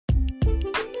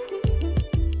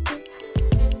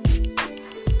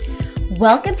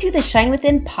Welcome to the Shine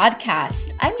Within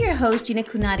podcast. I'm your host, Gina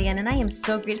Kunadian, and I am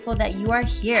so grateful that you are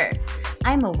here.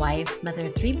 I'm a wife, mother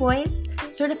of 3 boys,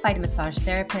 certified massage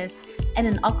therapist, and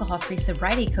an alcohol-free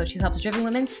sobriety coach who helps driven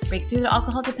women break through their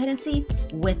alcohol dependency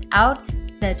without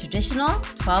the traditional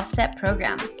 12-step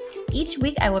program. Each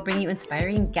week, I will bring you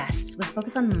inspiring guests with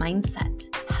focus on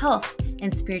mindset, health,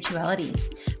 and spirituality,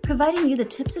 providing you the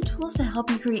tips and tools to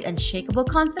help you create unshakable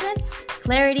confidence,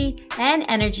 clarity, and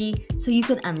energy so you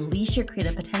can unleash your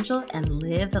creative potential and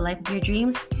live the life of your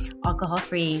dreams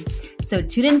alcohol-free. So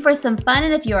tune in for some fun,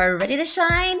 and if you are ready to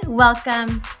shine,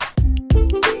 welcome.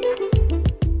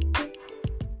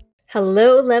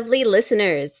 Hello, lovely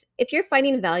listeners. If you're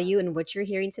finding value in what you're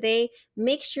hearing today,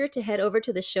 make sure to head over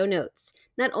to the show notes.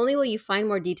 Not only will you find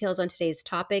more details on today's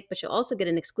topic, but you'll also get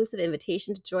an exclusive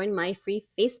invitation to join my free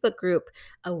Facebook group,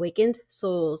 Awakened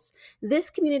Souls. This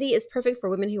community is perfect for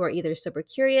women who are either sober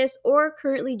curious or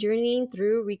currently journeying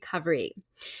through recovery.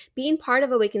 Being part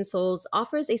of Awakened Souls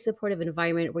offers a supportive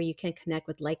environment where you can connect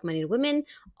with like-minded women,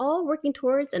 all working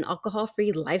towards an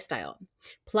alcohol-free lifestyle.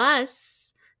 Plus,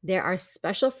 there are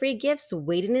special free gifts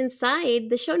waiting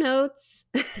inside the show notes,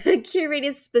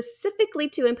 curated specifically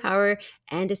to empower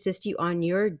and assist you on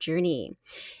your journey.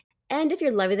 And if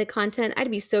you're loving the content,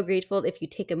 I'd be so grateful if you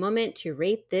take a moment to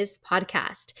rate this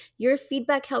podcast. Your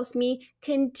feedback helps me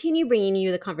continue bringing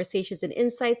you the conversations and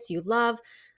insights you love.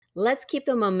 Let's keep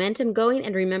the momentum going,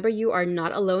 and remember, you are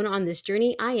not alone on this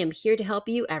journey. I am here to help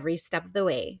you every step of the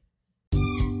way.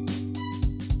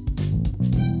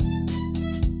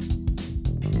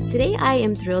 Today, I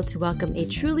am thrilled to welcome a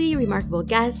truly remarkable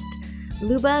guest,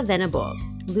 Lyuba Venable.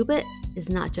 Lyuba is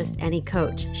not just any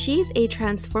coach. She's a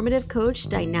transformative coach,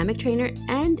 dynamic trainer,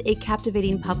 and a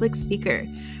captivating public speaker.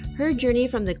 Her journey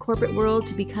from the corporate world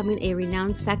to becoming a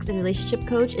renowned sex and relationship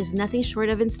coach is nothing short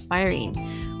of inspiring.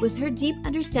 With her deep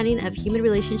understanding of human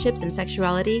relationships and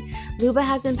sexuality, Lyuba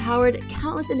has empowered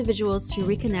countless individuals to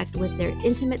reconnect with their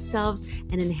intimate selves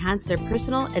and enhance their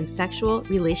personal and sexual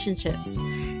relationships.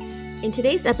 In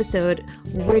today's episode,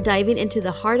 we're diving into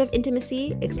the heart of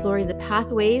intimacy, exploring the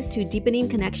pathways to deepening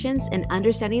connections and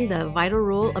understanding the vital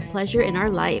role of pleasure in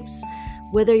our lives.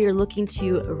 Whether you're looking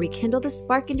to rekindle the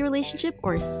spark in your relationship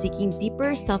or seeking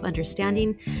deeper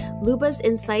self-understanding, Lyuba's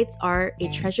insights are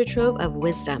a treasure trove of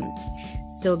wisdom.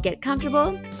 So get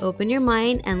comfortable, open your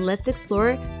mind, and let's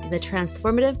explore the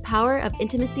transformative power of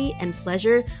intimacy and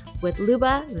pleasure with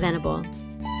Lyuba Venable.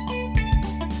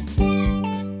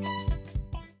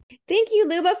 Thank you,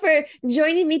 Lyuba, for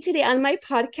joining me today on my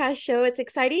podcast show. It's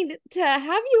exciting to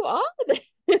have you on.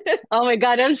 Oh my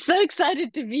God, I'm so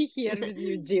excited to be here with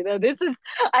you, Gina.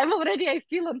 I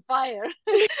feel on fire.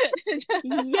 Yes,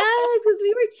 because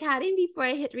we were chatting before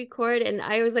I hit record, and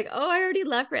I was like, oh, I already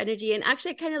love her energy. And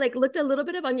actually, I kind of like looked a little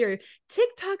bit up on your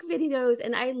TikTok videos,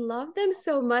 and I love them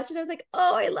so much. And I was like,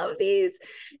 oh, I love these.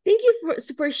 Thank you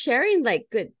for sharing like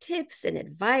good tips and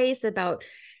advice about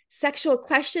sexual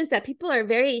questions that people are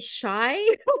very shy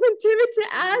and timid to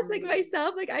ask, like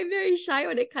myself. Like, I'm very shy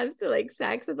when it comes to like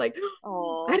sex. I'm like,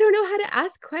 I don't know how to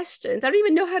ask questions. I don't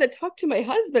even know how to talk to my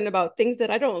husband about things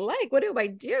that I don't like. What do I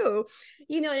do?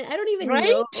 And I don't even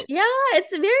know. Yeah,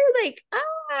 it's very like,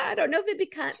 I don't know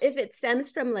if it stems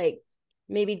from like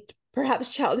maybe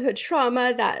perhaps childhood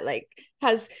trauma that like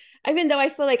has, even though I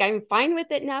feel like I'm fine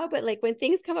with it now, but like when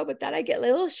things come up with that, I get a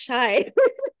little shy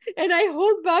and I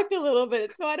hold back a little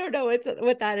bit. So I don't know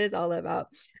what that is all about.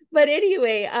 But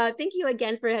anyway, thank you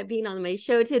again for being on my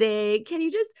show today. Can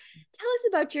you just tell us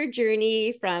about your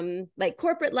journey from like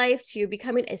corporate life to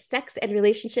becoming a sex and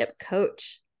relationship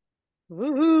coach?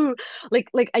 Woohoo!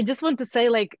 Like I just want to say,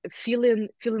 like feeling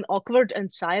awkward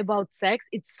and shy about sex,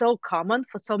 it's so common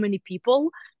for so many people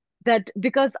that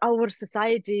because our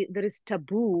society there is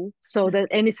taboo, so that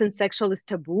anything sexual is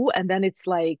taboo, and then it's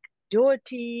like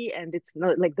dirty and it's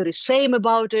not like there is shame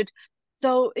about it.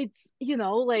 So it's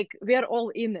like we are all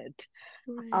in it.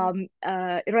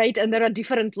 Right, and there are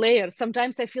different layers.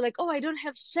 Sometimes I feel like, oh, I don't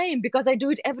have shame because I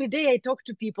do it every day. I talk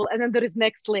to people, and then there is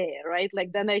next layer, right?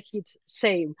 Like then I hit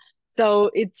shame. So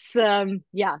it's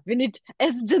we need,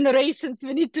 as generations,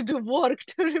 we need to do work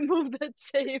to remove that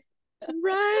shame.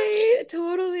 Right,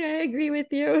 totally, I agree with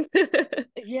you.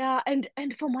 Yeah, and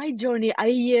for my journey,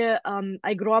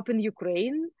 I grew up in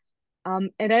Ukraine.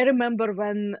 And I remember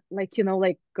when, like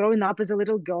growing up as a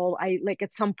little girl, I like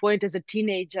at some point as a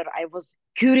teenager, I was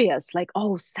curious, like,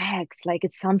 oh, sex, like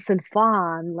it's something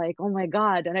fun, like, oh my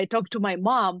God. And I talked to my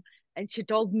mom, and she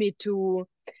told me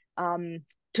um,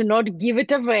 to not give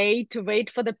it away, to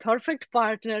wait for the perfect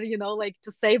partner, like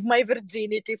to save my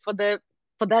virginity for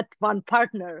that one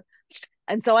partner.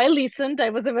 And so I listened. I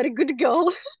was a very good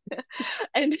girl.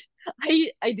 And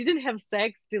I didn't have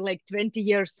sex till like 20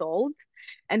 years old.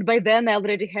 And by then I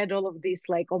already had all of this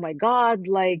like, oh my God,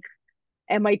 like,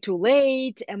 am I too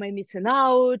late? Am I missing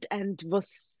out? And was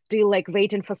still like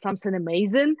waiting for something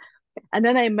amazing. And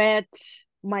then I met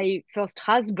my first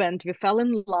husband. We fell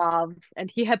in love, and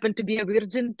he happened to be a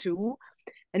virgin too.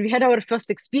 And we had our first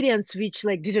experience, which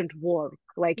like didn't work.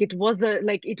 Like it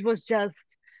was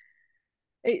just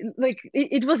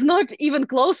it was not even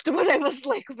close to what I was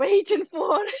like waiting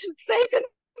for and saving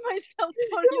myself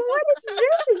for, you know. What is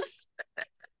this?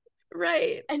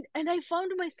 Right. And I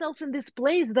found myself in this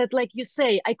place that, like you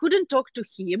say, I couldn't talk to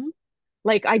him.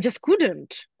 Like I just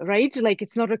couldn't, right? Like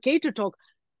it's not okay to talk.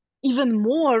 Even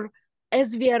more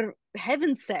as we are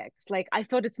having sex, like I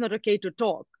thought it's not okay to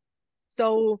talk.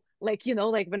 So, like, you know,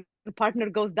 like when a partner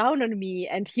goes down on me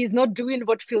and he's not doing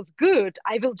what feels good,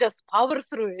 I will just power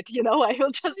through it, you know. I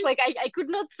will just like I could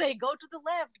not say go to the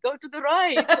left, go to the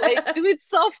right, like do it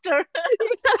softer.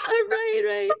 Right,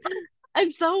 right.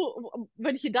 And so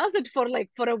when he does it for like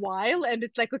for a while and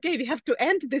it's like, okay, we have to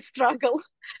end this struggle,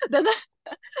 then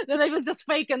then I will just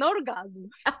fake an orgasm.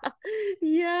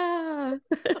 Yeah.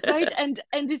 Right. And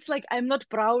it's like I'm not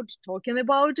proud talking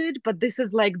about it, but this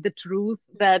is like the truth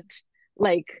that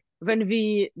like when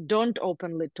we don't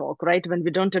openly talk, right, when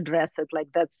we don't address it, like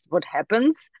that's what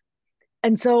happens.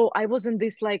 And so I was in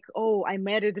this like, oh, I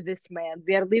married this man,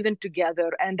 we are living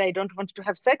together, and I don't want to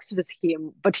have sex with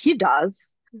him, but he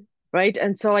does, right?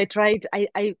 And so I tried.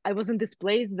 I was in this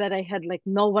place that I had like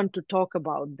no one to talk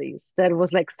about this. There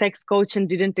was like sex coaching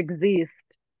didn't exist,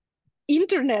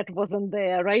 internet wasn't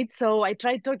there, right? So I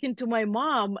tried talking to my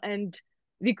mom, and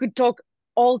we could talk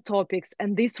all topics,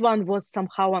 and this one was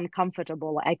somehow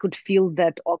uncomfortable. I could feel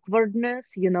that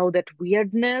awkwardness, you know, that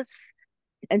weirdness.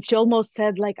 And she almost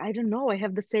said like, I don't know, I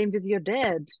have the same with your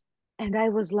dad. And I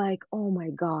was like, oh my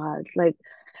God, like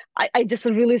I just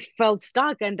really felt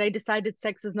stuck, and I decided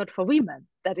sex is not for women,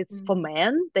 that it's for Mm.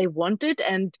 men. They want it,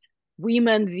 and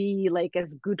women, we like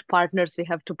as good partners, we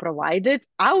have to provide it.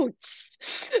 Ouch.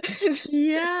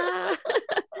 Yeah.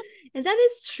 And that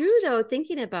is true though,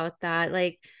 thinking about that.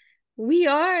 Like we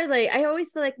are like, I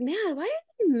always feel like, man, why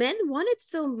do men want it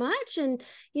so much? And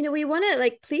we want to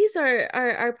like please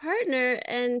our partner,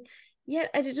 and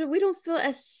yet we don't feel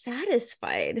as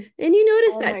satisfied. And you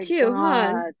notice Oh that my too,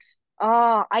 huh? God.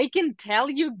 Oh, I can tell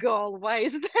you, girl. Why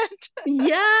is that?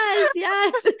 Yes,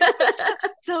 yes.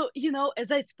 So, you know,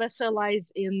 as I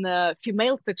specialize in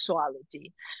female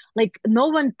sexuality, like no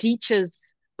one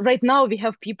teaches. Right now, we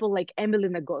have people like Emily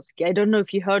Nagoski. I don't know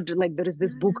if you heard, like, there is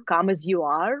this No, book, Come As You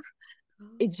Are. no.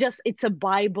 It's a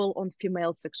Bible on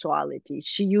female sexuality.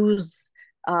 She uses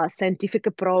scientific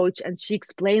approach, and she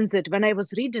explains it. When I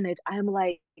was reading it, I'm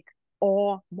like,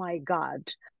 oh my God,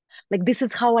 like this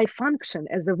is how I function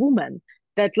as a woman.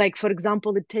 That, like, for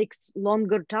example, it takes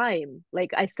longer time,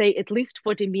 like I say at least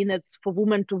 40 minutes for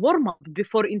women to warm up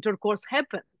before intercourse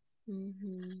happens.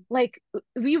 Mm-hmm. Like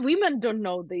we women don't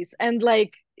know this, and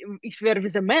like if we're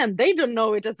with a man, they don't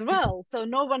know it as well, so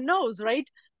no one knows, right?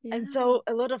 And Yeah. so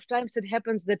a lot of times it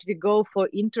happens that we go for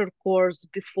intercourse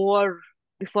before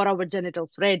our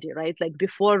genitals ready, right? Like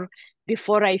before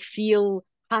I feel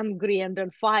hungry and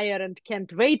on fire and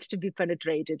can't wait to be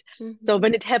penetrated. So Mm-hmm.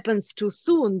 when it happens too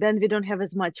soon, then we don't have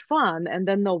as much fun, and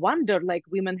then no wonder like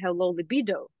women have low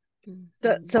libido. So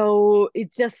Mm-hmm. so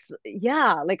it's just,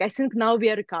 yeah, like I think now we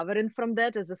are recovering from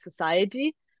that as a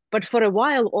society. But for a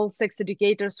while, all sex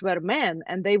educators were men,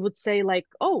 and they would say like,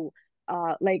 oh,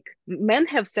 like men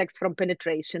have sex from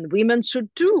penetration, women should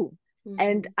too.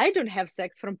 And Mm-hmm. I don't have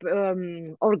sex from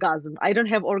orgasm. I don't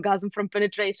have orgasm from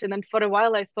penetration. And for a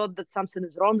while, I thought that something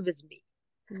is wrong with me.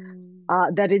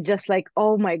 Mm. That it's just like,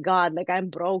 oh my God, like I'm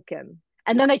broken.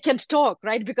 And then I can't talk,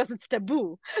 right? Because it's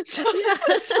taboo. So, Yeah.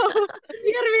 so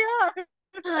here we are.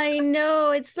 I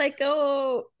know. It's like,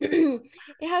 oh,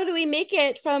 how do we make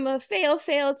it from a fail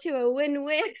to a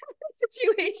win-win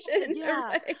situation? Yeah,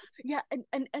 Right. yeah,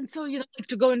 and so, you know, like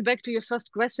to going back to your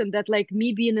first question, that like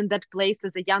me being in that place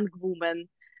as a young woman,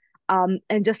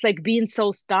 and just like being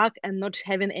so stuck and not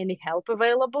having any help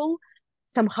available,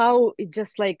 somehow it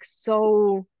just like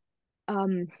so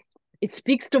um it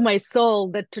speaks to my soul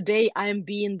that today I'm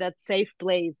being that safe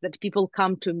place, that people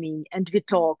come to me and we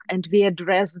talk and we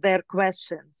address their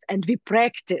questions and we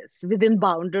practice within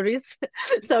boundaries.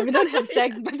 So we don't have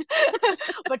sex, but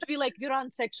but we run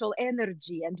sexual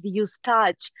energy and we use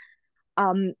touch.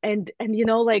 And you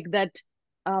know, like that,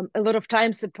 a lot of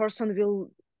times a person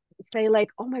will say like,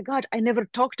 oh my God, I never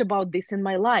talked about this in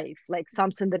my life, like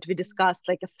something that we discussed,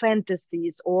 like a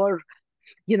fantasies or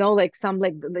like some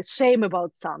like the shame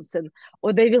about something,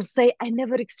 or they will say, I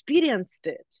never experienced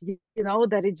it,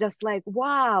 that it's just like,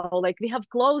 wow, like we have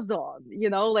clothes on,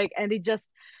 like, and it just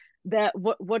that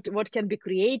what can be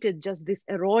created, just this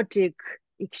erotic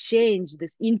exchange,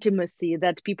 this intimacy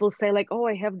that people say like, oh,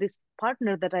 I have this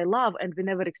partner that I love and we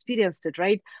never experienced it,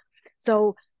 right?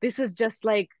 So this is just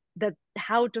like that,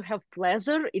 how to have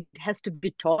pleasure, it has to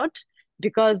be taught,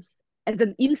 because as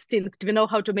an instinct we know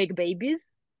how to make babies,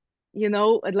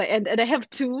 and like and I have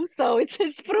two, so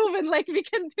it's proven like we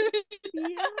can do it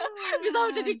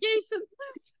without Yeah. education.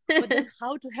 But then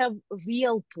how to have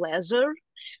real pleasure,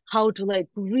 how to like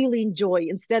really enjoy,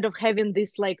 instead of having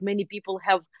this, like many people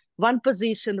have one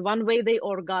position, one way they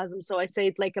orgasm. So I say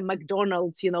it like a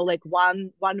McDonald's, like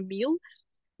one meal.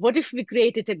 What if we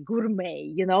created a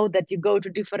gourmet, that you go to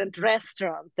different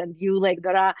restaurants and you like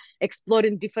there are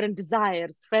exploring different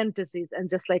desires, fantasies, and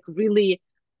just like really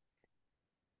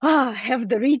have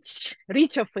the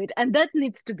reach of it. And that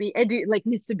needs to be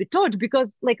needs to be taught,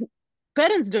 because like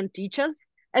parents don't teach us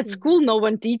at Mhm. school, no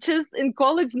one teaches in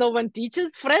college, no one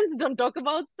teaches, friends don't talk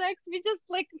about sex, we just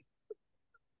like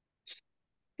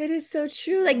It is so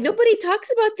true. Like yeah. nobody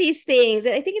talks about these things.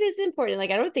 And I think it is important. Like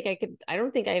I don't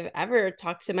think I've ever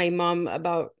talked to my mom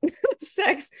about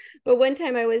sex. But one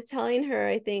time I was telling her,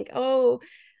 I think, oh,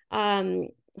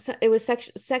 so it was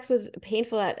sex was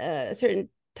painful at a certain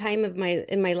time of my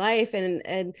in my life.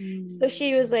 And so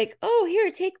she was Mm. like, oh,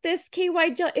 here, take this KY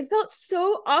gel. It felt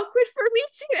so awkward for me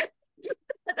too.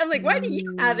 I'm like, why do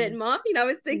you have it, Mm. mom? I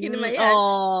was thinking in my head.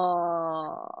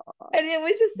 Oh And it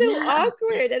was just so yeah.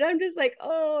 awkward. And I'm just like,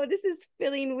 oh, this is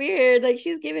feeling weird. Like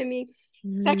she's giving me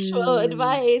sexual Mm.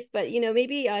 advice, but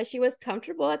maybe she was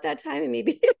comfortable at that time, and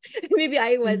maybe maybe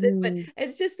I wasn't. But Mm.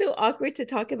 it's just so awkward to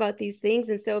talk about these things.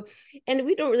 And so, and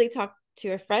we don't really talk to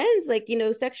our friends, like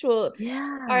sexual.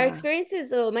 Our Yeah.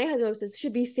 experiences, oh, my husband says,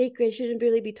 should be sacred, shouldn't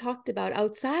really be talked about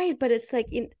outside. But it's like,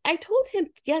 I told him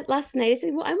last night, I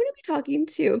said, well, I'm going to be talking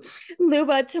to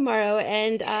Lyuba tomorrow,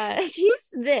 and she's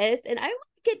this, and I want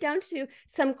to get down to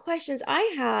some questions I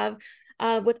have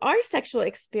with our sexual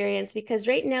experience, because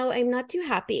right now I'm not too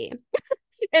happy.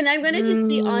 And I'm going to just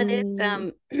be honest.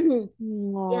 Mm.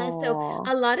 Yeah, so Oh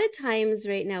a lot of times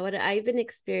right now, what I've been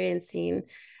experiencing,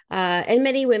 and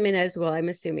many women as well, I'm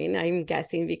assuming, I'm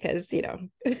guessing, because,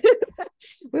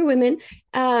 we're women.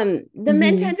 The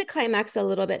men hmm. tend to climax a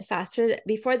little bit faster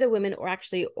before the women, or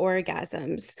actually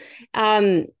orgasms.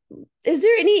 Um, is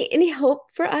there any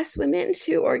hope for us women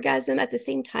to orgasm at the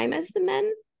same time as the men?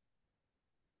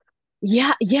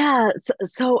 Yeah.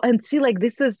 So and see, like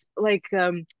this is like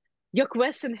your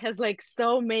question has like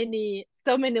so many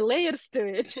layers to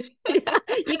it. Yeah,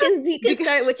 you can because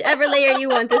start whichever layer you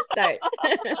want to start.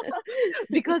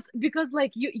 because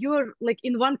like you're like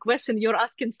in one question you're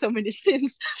asking so many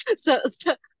things. So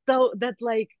that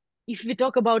like if we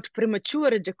talk about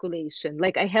premature ejaculation,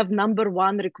 like I have number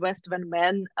one request when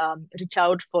men reach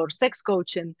out for sex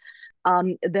coaching,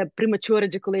 the premature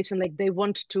ejaculation, like they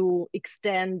want to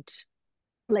extend,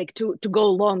 like to go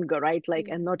longer, right? Like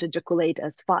and not ejaculate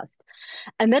as fast.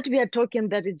 And that we are talking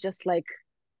that it's just like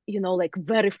like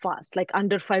very fast, like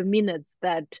under 5 minutes.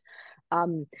 That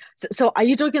so are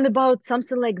you talking about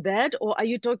something like that, or are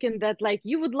you talking that like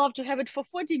you would love to have it for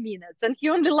 40 minutes and he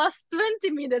only lasts 20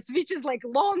 minutes, which is like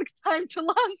long time to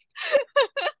last?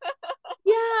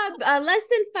 Yeah, less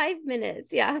than 5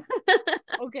 minutes. Yeah.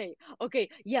 Okay,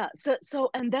 yeah. So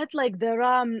and that like there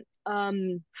are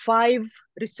five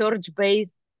research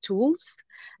based tools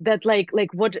that like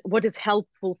what is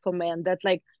helpful for men, that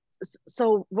like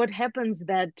so what happens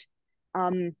that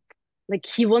um like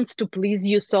he wants to please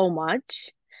you so much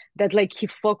that like he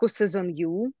focuses on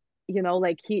you,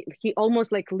 like he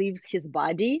almost like leaves his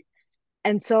body.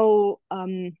 And so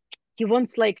he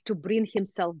wants like to bring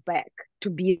himself back to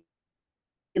be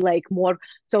like more,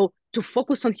 so to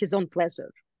focus on his own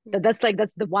pleasure. That's like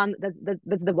that's the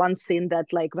one thing that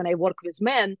like when I work with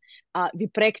men, we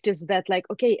practice that, like,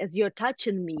 okay, as you're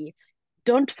touching me,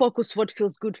 don't focus what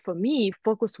feels good for me,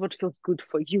 focus what feels good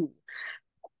for you.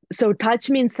 So touch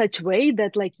me in such way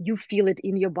that like you feel it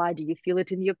in your body, you feel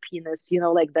it in your penis,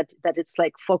 like that it's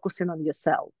like focusing on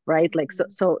yourself, right? Like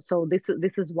so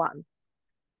this is one.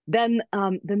 Then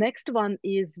the next one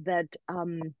is that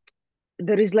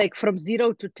there is like from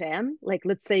 0 to 10, like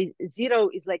let's say 0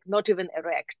 is like not even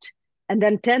erect, and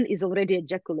then 10 is already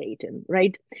ejaculating,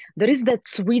 right? There is that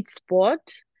sweet spot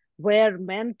where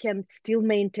men can still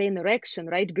maintain erection,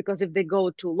 right? Because if they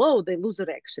go too low, they lose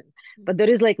erection. But there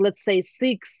is like, let's say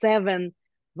 6, 7,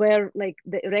 where like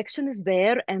the erection is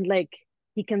there and like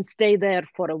he can stay there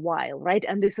for a while, right?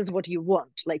 And this is what you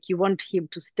want. Like you want him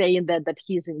to stay in that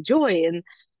he's enjoying.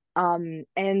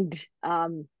 and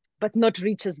but not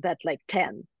reaches that like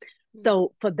 10. Mm.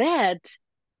 So for that,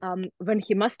 when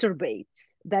he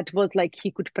masturbates, that was like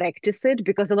he could practice it,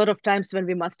 because a lot of times when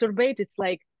we masturbate, it's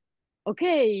like,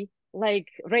 okay, like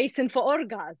racing for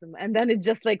orgasm, and then it's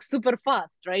just like super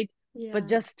fast, right? But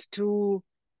Yeah. just to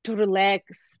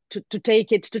relax, to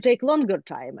take longer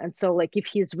time. And so like if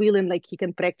he's willing, like he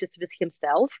can practice with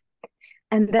himself,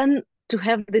 and then to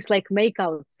have this like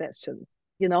makeout sessions,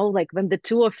 like when the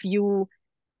two of you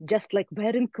just like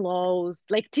wearing clothes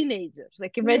like teenagers,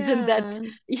 like imagine that,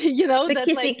 Yeah. The that like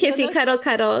kissy, you're kissy, not. cuddle,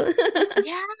 cuddle.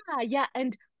 Yeah, yeah.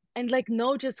 And like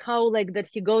notice how like that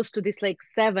he goes to this like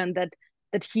 7,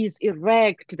 that he's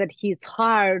erect, that he's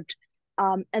hard,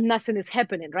 and nothing is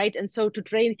happening, right? And so to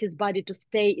train his body to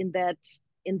stay in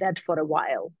that for a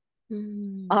while.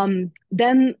 Mm.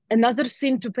 Then another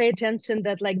thing to pay attention,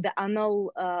 that like the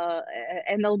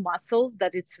anal muscle,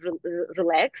 that it's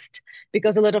relaxed,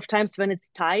 because a lot of times when it's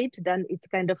tight, then it's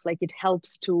kind of like it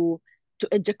helps to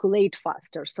ejaculate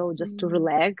faster. So just to Mm.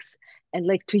 relax, and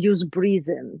like to use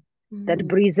breathing. That Mm.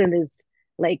 breathing is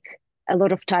like, a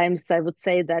lot of times I would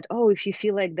say that, oh, if you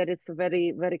feel like that it's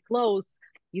very, very close,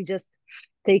 you just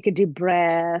take a deep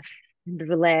breath and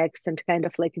relax, and kind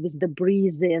of like with the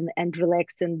breathing and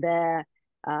relaxing uh,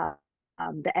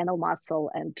 the anal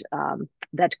muscle, and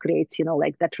that creates,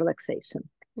 like that relaxation.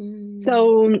 Mm.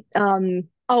 So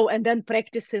oh, and then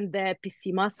practicing the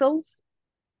PC muscles,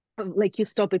 like you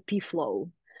stop a pee flow.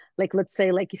 Like let's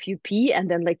say like if you pee and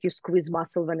then like you squeeze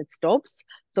muscle when it stops,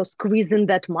 so squeezing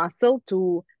that muscle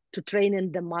to train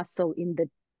in the muscle in the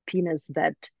penis,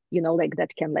 that like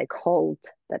that can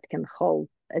hold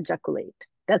ejaculate.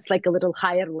 That's like a little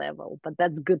higher level, but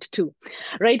that's good too,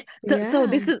 right? So Yeah.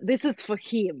 this is for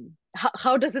him.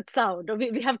 How does it sound?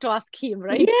 We have to ask him, Yeah,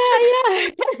 right?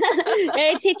 yeah.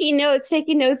 Hey, taking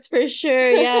notes for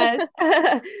sure. Yes.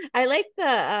 I like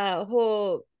the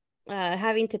whole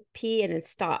having to pee and then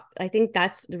stop. I think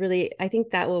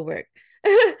that will work.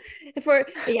 For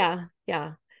yeah,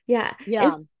 yeah. Yeah.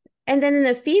 Yeah. And then in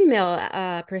the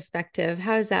female perspective,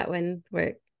 how does that one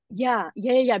work? Yeah.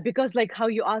 Because like how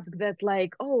you ask that,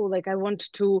 like, oh, like I want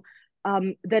to,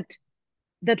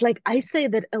 that like I say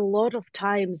that a lot of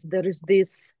times there is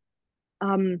this,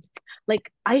 um,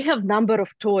 like I have number of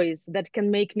toys that can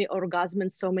make me orgasm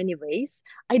in so many ways.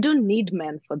 I don't need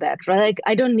men for that, right? Like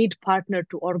I don't need partner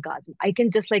to orgasm. I can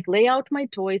just like lay out my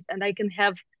toys, and I can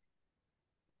have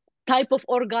type of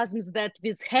orgasms that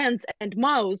with hands and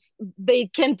mouse they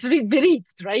can't be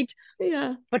reached, right?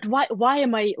 Yeah. But why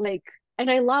am I like, and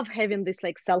I love having this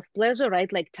like self pleasure,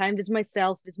 right? Like time with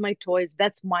myself, with my toys.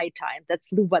 That's my time. That's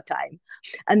Lyuba time.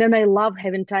 And then I love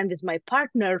having time with my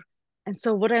partner. And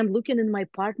so what I'm looking in my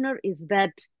partner is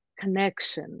that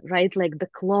connection, right? Like the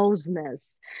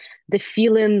closeness, the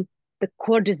feeling, the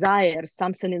core desire,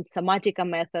 something in somatica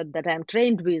method that I'm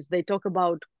trained with. They talk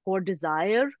about core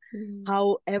desire, Mm.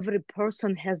 how every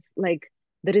person has like,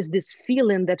 there is this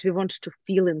feeling that we want to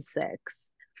feel in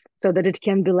sex, so that it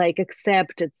can be like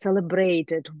accepted,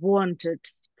 celebrated, wanted,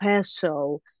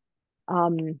 special.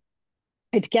 Um,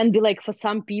 it can be like for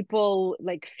some people,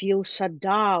 like feel shut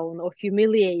down or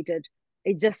humiliated.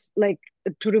 It just like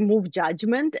to remove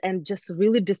judgment and just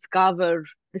really discover.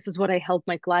 This is what I help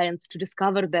my clients to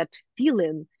discover, that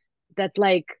feeling, that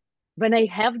like when I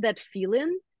have that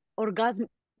feeling, orgasm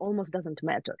almost doesn't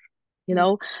matter, you Mm.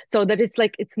 know? So that it's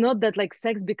like, it's not that like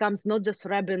sex becomes not just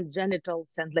rubbing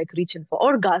genitals and like reaching for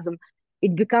orgasm.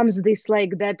 It becomes this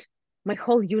like that my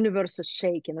whole universe is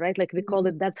shaking, right? Like we call Mm.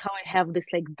 it, that's how I have this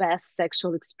like best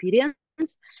sexual experience.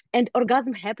 And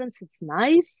orgasm happens, it's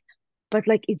nice, but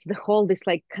like it's the whole this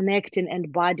like connecting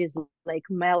and bodies like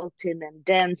melting and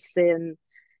dancing,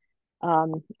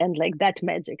 and like that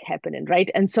magic happening,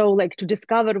 right? And so like to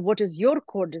discover what is your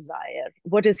core desire,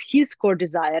 what is his core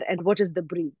desire, and what is the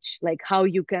breach, like how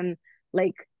you can,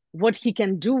 like what he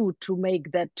can do to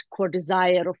make that core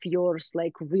desire of yours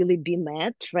like really be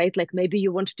met, right? Like maybe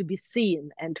you want to be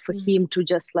seen, and for Mm. him to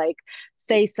just like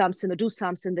say something or do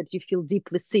something that you feel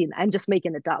deeply seen. I'm just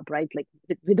making it up, right? Like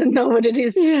we don't know what it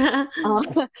is. Yeah.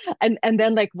 uh, and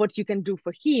then like what you can do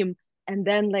for him, and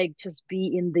then like just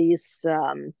be in this,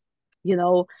 you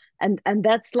know and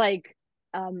that's like,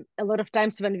 a lot of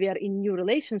times when we are in new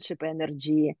relationship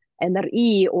energy,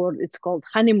 NRE, or it's called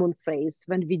honeymoon phase,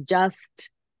 when we just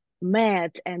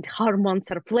met and hormones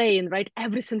are playing, right?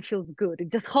 Everything feels good. It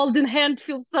just holding hand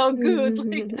feels so good.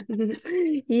 Like, but then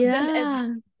as you Yeah.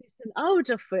 transition out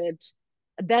of it,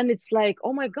 then it's like,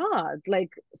 oh my God,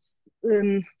 like,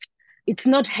 it's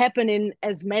not happening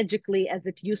as magically as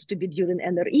it used to be during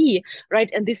NRE, right?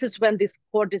 And this is when these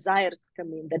core desires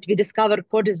come in, that we discover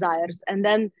core desires. And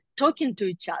then talking to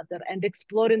each other and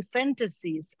exploring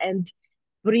fantasies and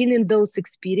bringing those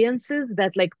experiences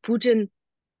that like put in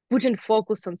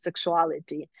focus on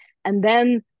sexuality. And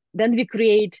then we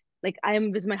create, like, I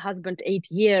am with my husband 8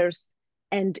 years,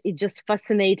 and it's just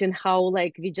fascinating how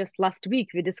like we just last week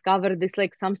we discovered this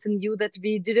like something new that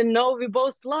we didn't know we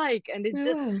both like. And it Oh,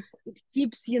 just, wow. it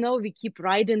keeps, we keep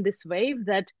riding this wave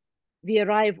that we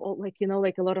arrive all, like,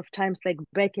 like a lot of times like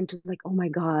back into like, oh my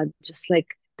God, just like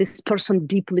this person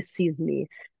deeply sees me.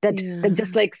 That Yeah.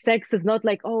 just like sex is not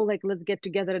like, oh, like let's get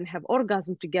together and have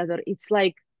orgasm together. It's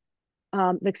like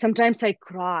sometimes I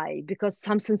cry because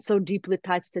something so deeply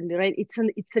touched in me, right?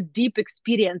 It's a deep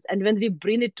experience. And when we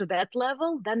bring it to that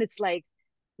level, then it's like,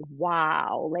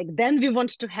 wow, like then we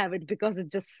want to have it because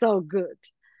it's just so good.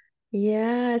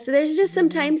 Yeah. So there's just Yeah.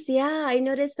 sometimes, yeah, I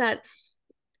noticed that.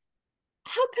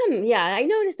 How come? Yeah, I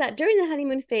noticed that during the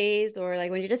honeymoon phase or like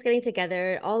when you're just getting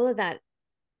together, all of that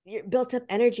your built up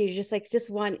energy, you just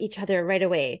want each other right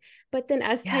away. But then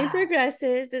as time Yeah.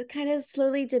 progresses, it kind of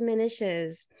slowly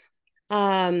diminishes.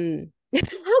 How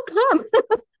come?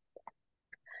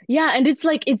 Yeah, and it's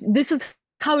like it's this is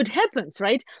how it happens,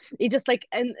 right? It just like,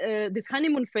 and this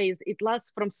honeymoon phase, it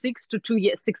lasts from 6 to 2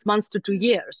 years, 6 months to 2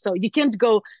 years. So you can't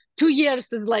go 2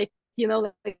 years is like,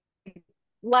 like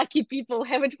lucky people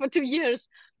have it for 2 years,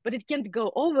 but it can't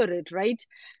go over it, right?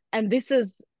 And this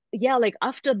is, yeah, like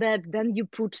after that, then you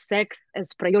put sex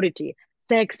as priority,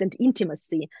 sex and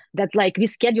intimacy, that like we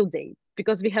schedule dates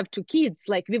because we have 2 kids,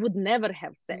 like we would never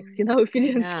have sex, if we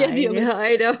didn't Yeah, I schedule know, it.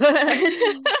 I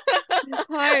know. It's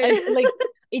hard. And like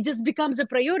it just becomes a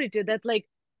priority that like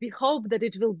we hope that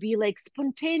it will be like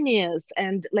spontaneous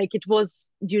and like it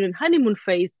was during honeymoon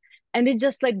phase. And it's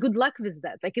just like good luck with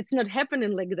that, like it's not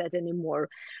happening like that anymore.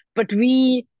 But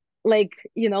we, like,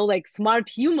 like smart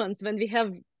humans, when we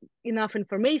have enough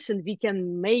information, we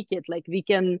can make it, like we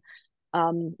can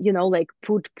like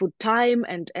put time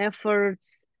and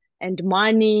efforts and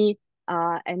money,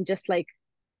 and just like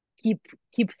keep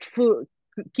keep fuel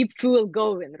keep fuel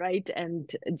going, right? And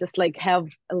just like have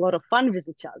a lot of fun with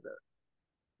each other.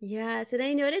 Yeah, so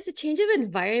then I noticed a change of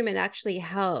environment actually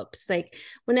helps. Like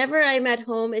whenever I'm at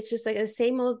home, it's just like a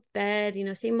same old bed,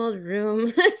 same old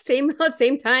room, same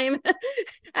time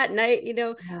at night.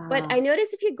 But Yeah. I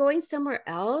notice if you're going somewhere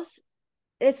else,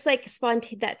 it's like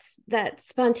that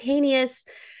spontaneous.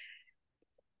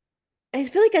 I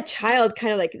feel like a child,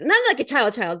 kind of like not like a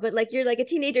child, but like you're like a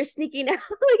teenager sneaking out,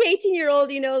 like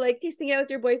 18-year-old, like kissing out with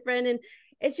your boyfriend, and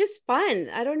it's just fun.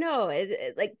 I don't know,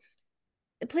 like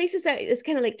places that is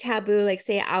kind of like taboo, like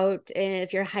say out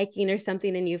if you're hiking or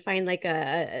something and you find like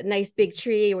a nice big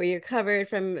tree where you're covered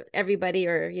from everybody,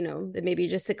 or that maybe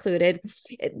you're just secluded.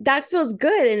 That feels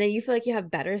good, and then you feel like you have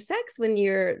better sex when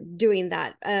you're doing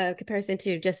that comparison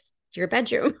to just your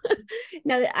bedroom.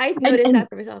 Now that I've and noticed and that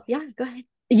for myself. Yeah, go ahead.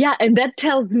 yeah, and that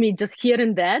tells me, just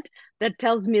hearing that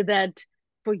tells me that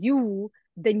for you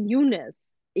the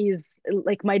newness is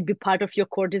like might be part of your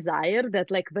core desire,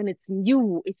 that like when it's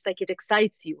new, it's like it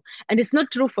excites you. And it's not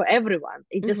true for everyone,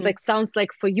 it just Mm-hmm. like sounds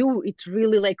like for you it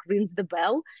really like rings the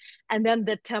bell. And then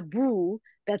the taboo,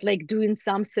 that like doing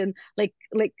something like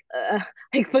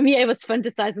for me, I was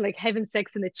fantasizing like having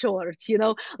sex in a church,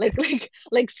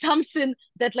 like something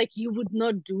that like you would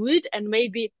not do it, and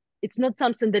maybe it's not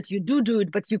something that you do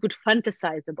it, but you could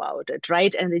fantasize about it,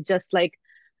 right? And it just like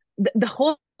the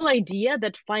whole idea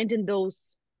that finding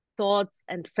those thoughts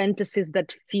and fantasies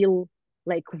that feel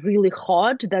like really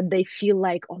hot, that they feel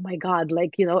like, oh my God,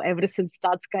 like, everything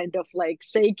starts kind of like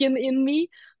shaking in me.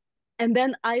 And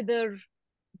then either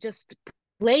just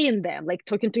playing them, like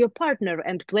talking to your partner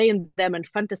and playing them and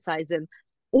fantasizing,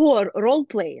 or role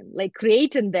playing, like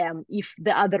creating them if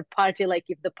the other party, like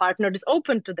if the partner is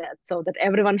open to that, so that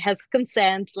everyone has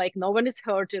consent, like no one is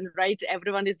hurting, right?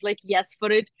 Everyone is like yes for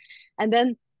it. And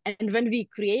then, and when we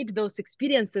create those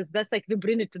experiences, that's like we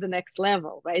bring it to the next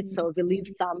level, right? So we leave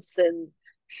something.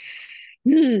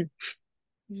 Hmm.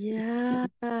 Yeah.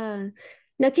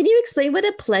 Now, can you explain what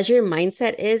a pleasure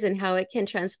mindset is and how it can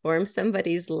transform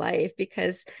somebody's life?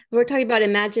 Because we're talking about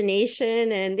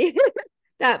imagination and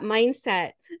that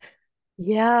mindset.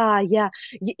 Yeah, yeah.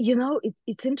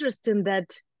 It's interesting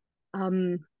that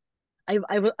um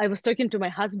I was talking to my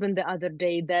husband the other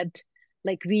day that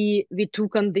like we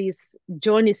took on these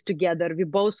journeys together. We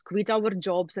both quit our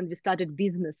jobs and we started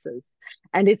businesses.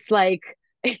 And it's like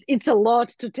it's a lot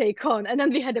to take on. And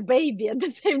then we had a baby at the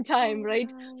same time, Oh,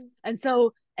 right? wow. And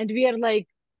so, and we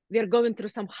are going through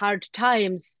some hard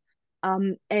times.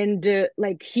 And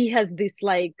like he has this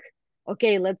like,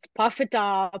 okay, let's puff it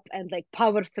up and like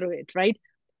power through it, right?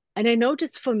 And I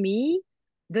noticed for me,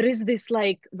 there is this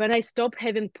like when I stop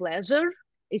having pleasure,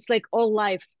 It's like all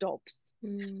life stops.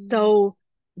 Mm. So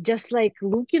just like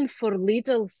looking for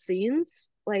little scenes,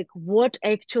 like what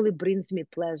actually brings me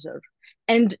pleasure.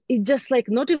 And it just like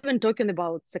not even talking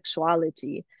about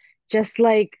sexuality, just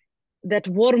like that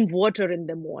warm water in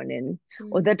the morning,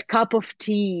 or Mm. that cup of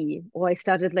tea, or I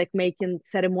started like making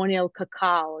ceremonial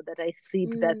cacao that I sip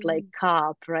that like Mm.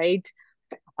 cup, right?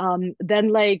 Then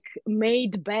like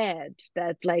made bed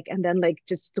that like, and then like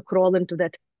just to crawl into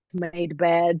that made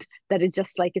bed that is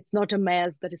just like it's not a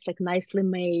mess, that is like nicely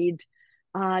made.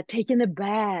 Taking a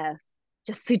bath,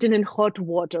 just sitting in hot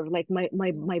water, like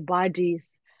my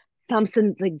body's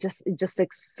something like just it just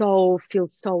like so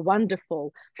feels so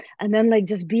wonderful. And then like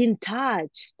just being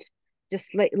touched,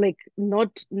 just like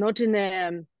not in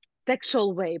a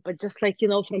sexual way, but just like, you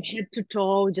know, from head to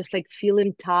toe, just like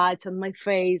feeling touch on my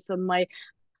face, on my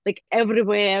like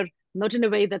everywhere, not in a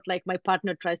way that like my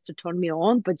partner tries to turn me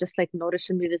on, but just like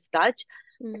nourishing me with touch.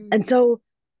 And Mm. so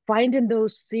finding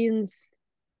those scenes,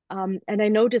 and I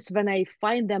notice when I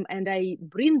find them and I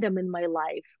bring them in my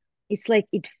life, it's like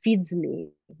it feeds me,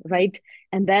 Mm. right?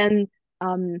 And then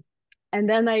um and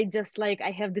then I just like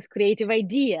I have these creative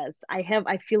ideas.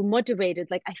 I feel motivated,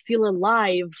 like I feel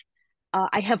alive.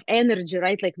 I have energy,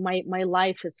 right? Like my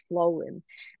life is flowing.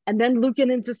 And then looking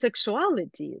into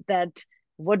sexuality, that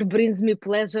what brings me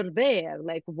pleasure there,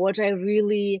 like what I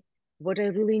really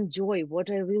enjoy, what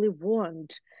I really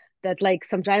want. That like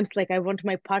sometimes like I want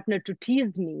my partner to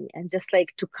tease me and just like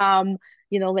to come,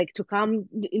 you know, like to come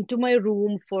into my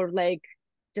room for like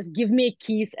just give me a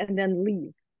kiss and then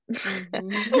leave.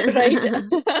 Right?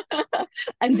 Mhm.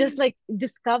 And just like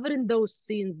discovering those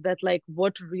scenes that like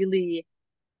what really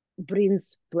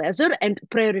brings pleasure and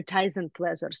prioritizing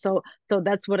pleasure. So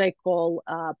that's what I call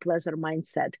pleasure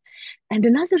mindset. And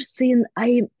another scene,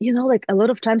 I, you know, like a lot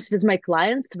of times with my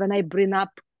clients, when I bring up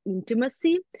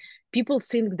intimacy, people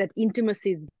think that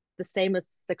intimacy is the same as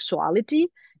sexuality.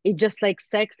 It just like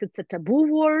sex, it's a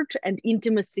taboo word, and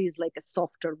intimacy is like a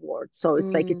softer word. So it's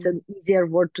like it's Mm. an easier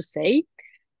word to say.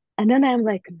 And then I'm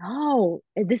like, no,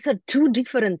 these are two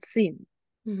different things.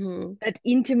 Mhm. That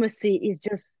intimacy is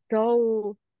just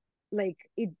so like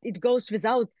it goes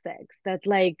without sex, that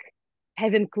like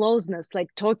having closeness,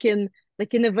 like talking,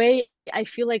 like in a way I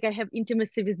feel like I have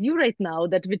intimacy with you right now,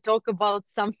 that we talk about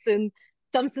something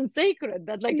sacred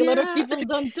that like a lot of Yeah. people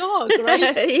don't talk,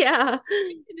 right? Yeah.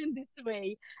 In this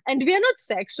way, and we are not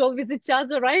sexual with each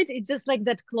other, right? It's just like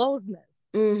that closeness.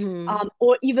 Mhm.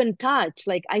 Or even touch,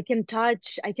 like I can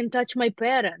touch my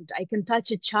parent, I can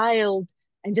touch a child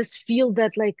and just feel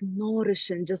that like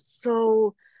nourishing, just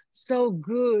so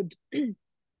good.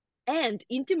 And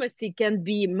intimacy can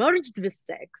be merged with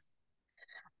sex.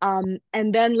 And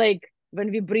then like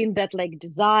when we bring that like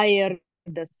desire,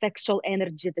 the sexual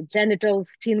energy, the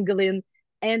genitals tingling,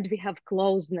 and we have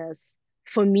closeness,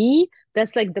 for me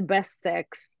that's like the best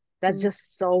sex. That's Mm.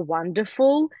 just so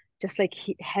wonderful, just like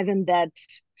having that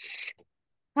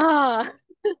ah.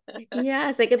 Yeah,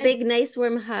 it's like a And big, nice,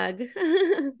 warm hug.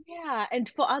 yeah, and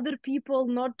for other people,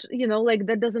 not, you know, like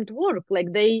that doesn't work.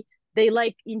 Like they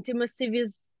like intimacy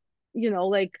with, you know,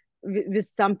 like with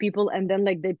some people, and then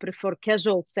like they prefer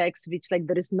casual sex, which like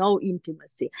there is no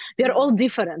intimacy. We are all Mm.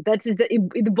 different.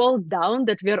 It boils down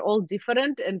that we are all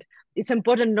different, and it's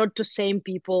important not to shame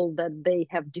people that they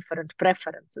have different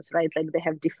preferences, right? Like they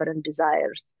have different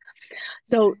desires.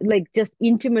 So like just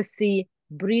intimacy,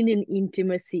 bringing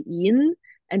intimacy in.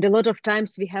 And a lot of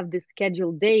times we have this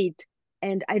scheduled date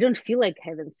and I don't feel like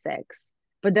having sex.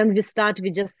 But then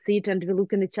we just sit and we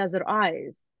look in each other's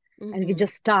eyes and we Mhm.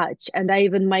 just touch. And I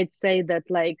even might say that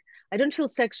like, I don't feel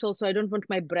sexual, so I don't want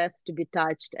my breasts to be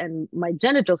touched and my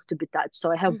genitals to be touched.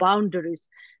 So I have Mhm. boundaries.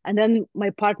 And then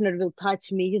my partner will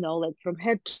touch me, you know, like from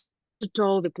head to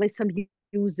toe. We play some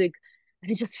music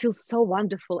and it just feels so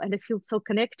wonderful and I feel so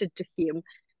connected to him.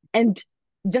 And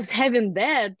just having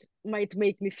that might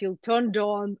make me feel turned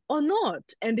on or not.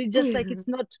 And it just like Yeah.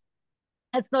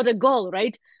 it's not a goal,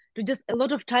 right? To just a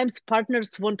lot of times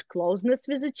partners want closeness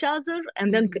with each other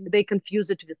and then Mhm. they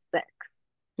confuse it with sex.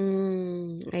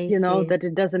 Mm, I You know, see. that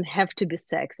it doesn't have to be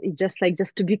sex. It just like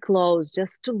just to be close,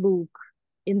 just to look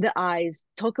in the eyes,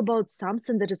 talk about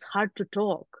something that is hard to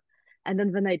talk. And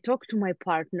then when I talk to my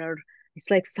partner, it's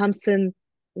like something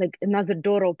like another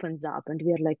door opens up and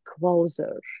we are like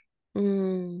closer,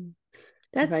 Mm.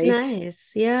 That's right?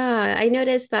 nice. Yeah, I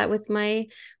noticed that with my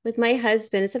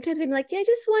husband. Sometimes I'm like, yeah, I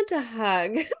just want a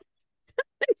hug.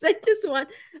 I just want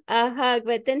a hug,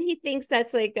 but then he thinks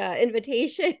that's like an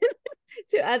invitation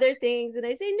to other things, and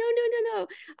I say, no, no, no, no.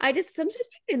 I just sometimes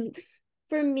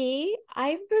for me,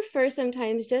 I prefer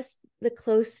sometimes just the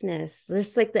closeness,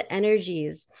 just like the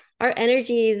energies. Our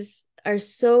energies are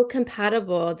so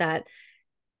compatible that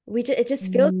it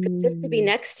just feels good just to be Mm,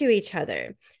 next to each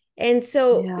other. And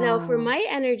so now for yeah. my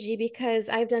energy, because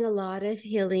I've done a lot of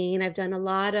healing, I've done a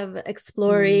lot of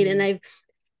exploring, and Mm,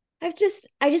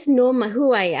 I just know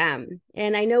who I am,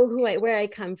 and I know where I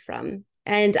come from.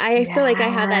 And I feel like I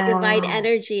have that divine yeah.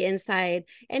 energy inside,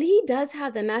 and he does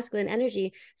have the masculine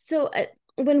energy. So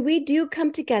when we do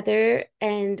come together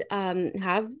and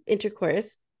have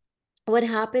intercourse, what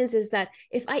happens is that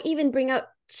if I even bring out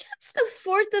just a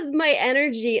fourth of my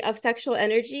energy of sexual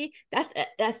energy, that's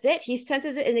it. He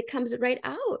senses it and it comes right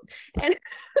out. And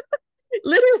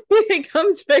literally it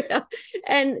comes right out.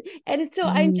 And so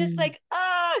I'm just Mm, like,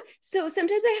 so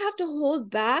sometimes I have to hold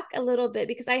back a little bit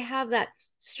because I have that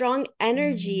strong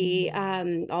energy.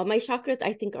 mm. All my chakras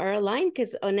I think are aligned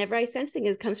because whenever I sense things,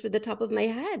 it comes from the top of my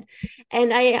head.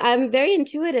 And I'm very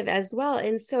intuitive as well.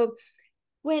 And so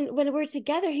when we're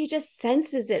together, he just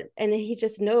senses it and then he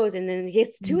just knows, and then he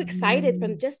gets too excited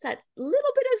from Mm. just that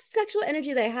little bit of sexual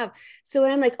energy that I have. So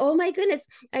when I'm like, oh my goodness,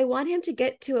 I want him to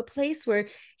get to a place where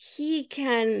he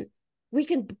can we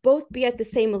can both be at the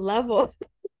same level.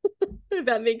 If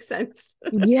that makes sense.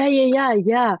 Yeah.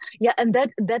 Yeah, and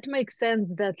that makes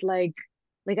sense that like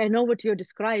I know what you're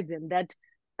describing, that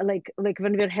like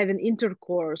when we're having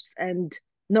intercourse and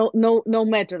no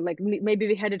matter like maybe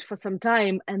we had it for some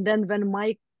time and then when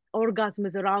my orgasm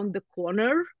is around the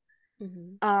corner,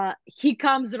 Mm-hmm. he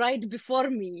comes right before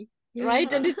me,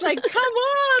 right? And Yeah. it's like, come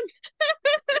on.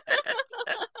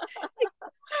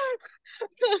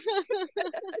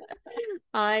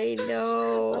 I um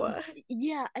know.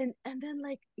 yeah, and then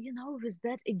like with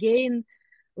that again,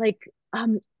 like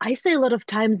I say a lot of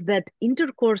times that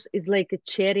intercourse is like a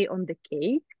cherry on the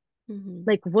cake. Mm-hmm.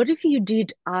 Like what if you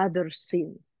did other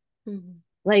things, Mm-hmm.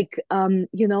 like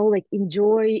like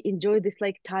enjoy this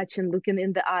like touch and looking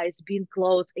in the eyes, being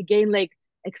close again, like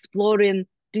exploring,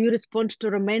 do you respond to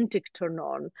romantic turn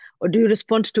on, or do you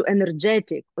respond to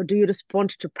energetic, or do you respond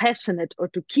to passionate or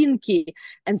to kinky?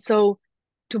 And so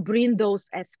to bring those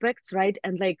aspects, right,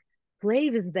 and like play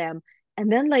with them.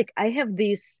 And then like I have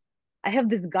this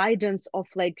guidance of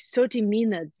like 30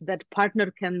 minutes that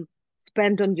partner can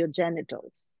spend on your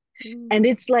genitals. And Mm-hmm.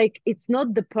 it's like it's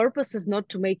not, the purpose is not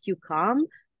to make you calm,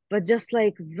 but just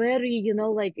like very,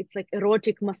 like it's like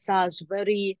erotic massage,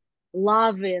 very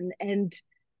loving, and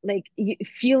like you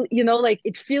feel, like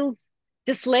it feels,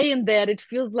 just laying there, it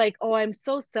feels like, oh, I'm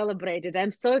so celebrated,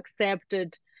 I'm so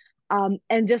accepted.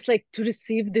 And just like to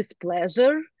receive this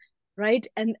pleasure, right?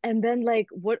 And then like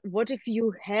what if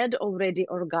you had already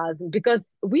orgasm? Because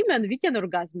women, we can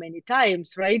orgasm many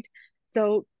times, right?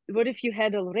 So what if you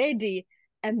had already,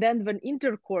 and then when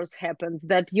intercourse happens,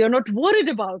 that you're not worried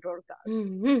about orgasm,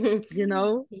 Mm-hmm. you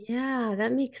know? Yeah,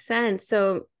 that makes sense.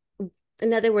 So,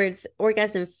 in other words,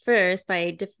 orgasm first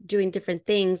by doing different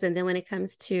things, and then when it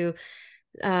comes to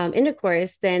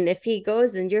intercourse, then if he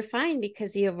goes, then you're fine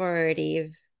because you've already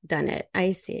done it.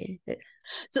 I see.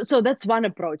 So that's one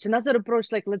approach. Another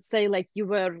approach, like let's say like you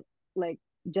were like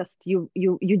just you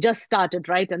just started,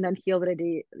 right? And then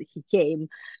he came.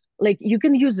 Like you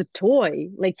can use a toy,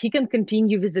 like he can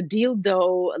continue with a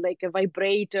dildo, like a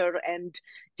vibrator, and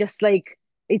just like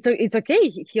it's okay.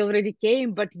 He already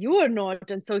came, but you are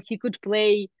not, and so he could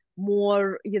play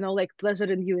more, like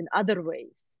pleasure in you in other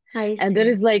ways. I And there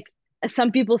see. is like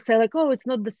some people say like, oh, it's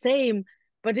not the same,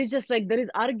 but it's just like there is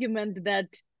argument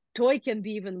that toy can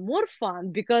be even more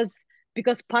fun because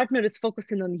partner is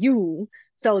focusing on you,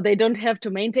 so they don't have to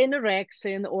maintain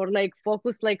erection or like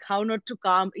focus like how not to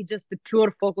come. It just the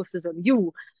pure focus is on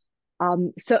you.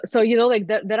 So like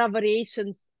there are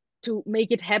variations to make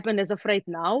it happen as of right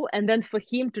now, and then for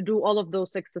him to do all of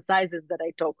those exercises that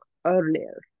I talked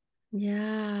earlier.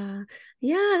 Yeah.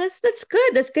 Yeah, that's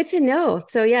good. That's good to know.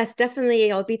 So yes,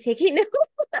 definitely I'll be taking note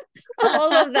of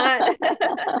all of that.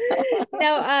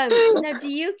 Now do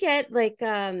you get like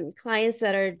clients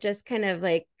that are just kind of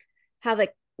like have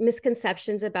like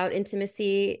misconceptions about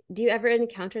intimacy? Do you ever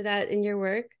encounter that in your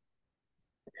work?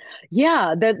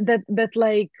 Yeah, that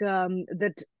like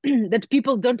that that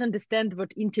people don't understand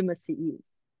what intimacy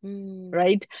is, Mm.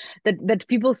 right? That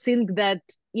people think that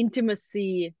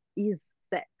intimacy is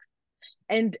sex.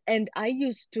 And I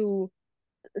used to,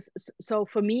 so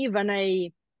for me, when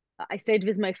I stayed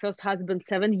with my first husband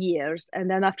 7 years, and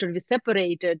then after we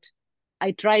separated,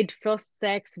 I tried first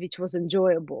sex, which was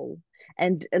enjoyable,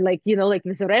 and like like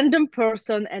with a random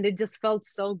person, and it just felt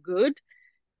so good.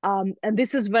 And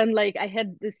this is when like I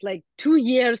had this like 2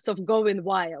 years of going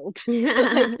wild. Like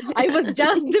Yeah. I was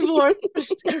just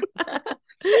divorced.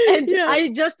 And Yeah. I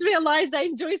just realized I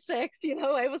enjoy sex.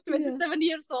 I was Yeah. 27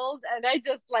 years old, and I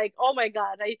just like, oh my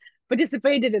God, I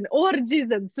participated in orgies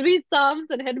and threesomes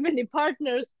and had many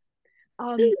partners.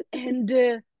 And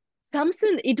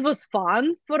something, it was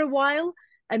fun for a while,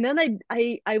 and then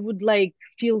I would like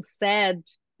feel sad.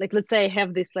 Like, let's say I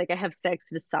have this, like I have sex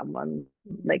with someone,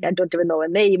 like I don't even know a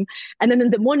name, and then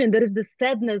in the morning there is this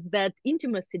sadness that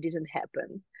intimacy didn't happen,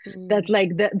 that Mm.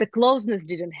 like the closeness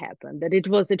didn't happen, that it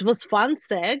was fun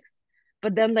sex,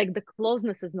 but then like the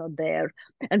closeness is not there.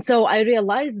 And so I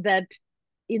realized that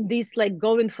in this like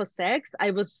going for sex, I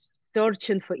was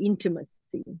searching for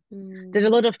intimacy, that a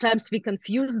Mm. lot of times we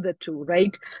confuse the two,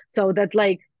 right? So that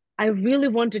like I really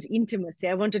wanted intimacy,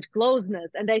 I wanted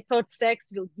closeness, and I thought sex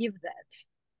will give that,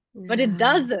 but it Yeah.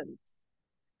 doesn't.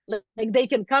 Like they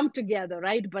can come together,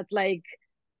 right? But like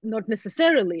not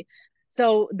necessarily.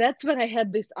 So that's when I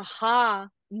had this aha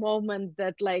moment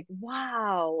that like,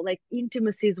 wow, like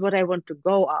intimacy is what I want to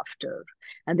go after,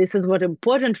 and this is what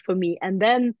important for me. And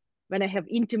then when I have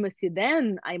intimacy,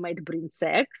 then I might bring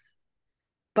sex,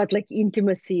 but like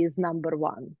intimacy is number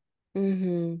one.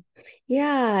 Mm-hmm.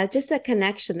 Yeah, just that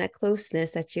connection, that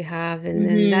closeness that you have, and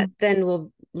then that Mm-hmm. then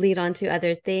will lead on to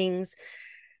other things Yeah.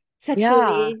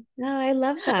 sexually. No, I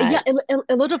love Yeah, that.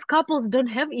 a lot of couples don't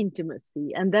have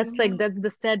intimacy, and that's like Yeah. that's the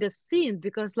saddest thing,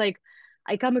 because like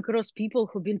I come across people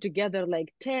who've been together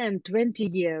like 10, 20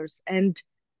 years, and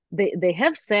they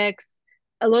have sex.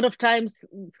 A lot of times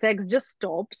sex just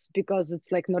stops because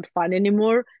it's like not fun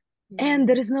anymore, and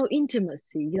there Mm. is no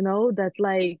intimacy, that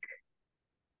like,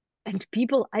 and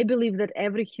people, I believe that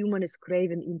every human is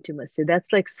craving intimacy.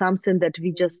 That's like something that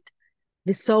we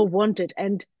so wanted.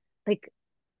 And like,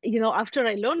 after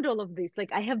I learned all of this,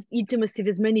 like I have intimacy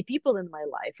with many people in my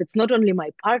life. It's not only my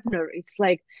partner, it's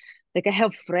like I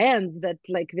have friends that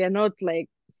like we are not like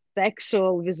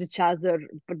sexual with each other,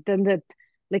 but then that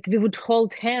like we would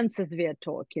hold hands as we are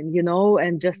talking,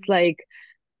 and just like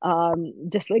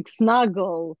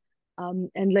snuggle,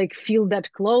 and like feel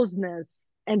that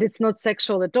closeness. And it's not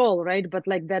sexual at all, right? But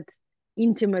like that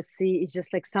intimacy is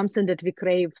just like something that we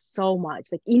crave so much,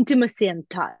 like intimacy and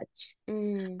touch,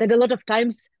 Mm. that a lot of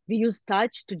times we use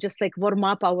touch to just like warm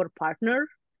up our partner.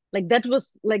 Like that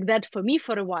was like that for me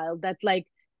for a while, that like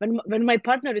when my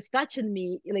partner is touching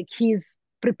me, like he's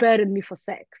preparing me for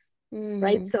sex,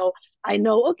 right? Mm. So I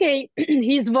know, okay,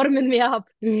 he's warming me up.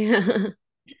 Yeah.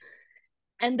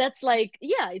 And that's like,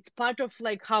 yeah, it's part of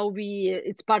like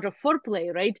it's part of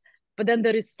foreplay, right? But then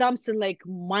there is something like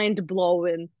mind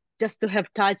blowing just to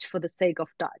have touch for the sake of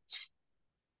touch,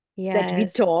 that we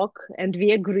Yes. talk and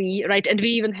we agree, right? And we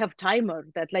even have timer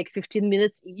that like 15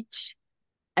 minutes each.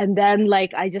 And then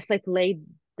like I just like lay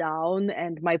down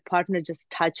and my partner just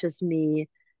touches me,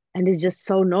 and it's just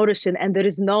so nourishing. And there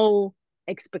is no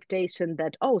expectation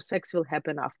that, oh, sex will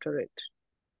happen after it.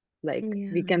 Like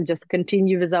we Yeah. can just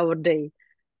continue with our day.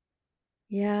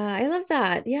 Yeah, I love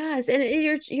that. Yes, and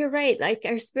you're right. Like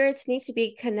our spirits need to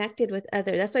be connected with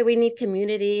other. That's why we need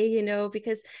community,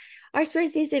 because our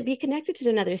spirits needs to be connected to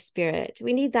another spirit.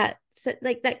 We need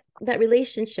like that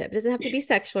relationship. It doesn't have to be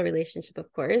sexual relationship,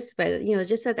 of course, but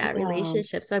just that Yeah.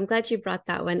 relationship. So I'm glad you brought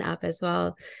that one up as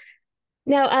well.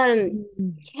 Now, Mm.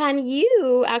 can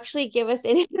you actually give us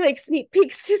any like sneak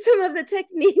peeks to some of the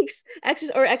techniques,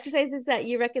 exercises that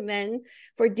you recommend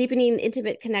for deepening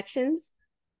intimate connections?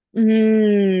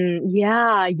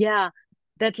 Yeah, yeah.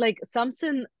 That like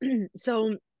something.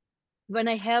 So when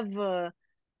I have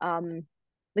um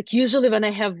like usually when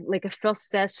I have like a first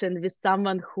session with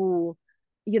someone who,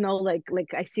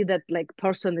 like I see that like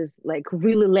person is like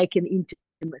really lacking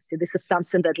intimacy. This is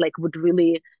something that like would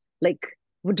really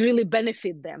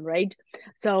benefit them, right?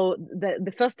 So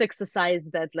the first exercise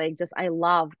that like just I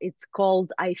love, it's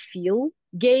called I Feel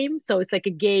game. So it's like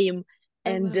a game,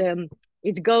 Oh, and wow.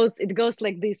 it goes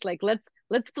like this, like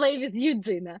let's play with you,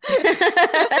 Gina.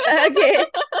 Okay.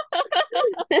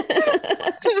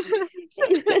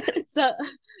 so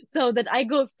so that I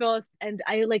go first, and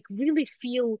I like really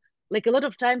feel, like a lot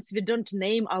of times we don't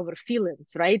name our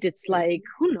feelings, right? It's like,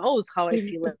 who knows how I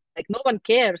feel, like no one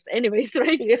cares anyways,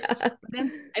 right? Yeah. But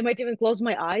then I might even close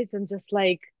my eyes and just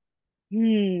like,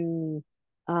 hmm,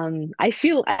 I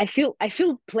feel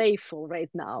playful right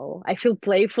now. I feel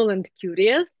playful and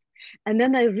curious. And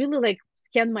then I really like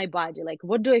scan my body, like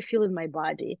what do I feel in my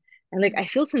body? And like I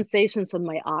feel sensations on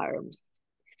my arms.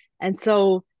 And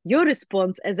so your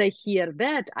response, as I hear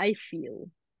that, I feel.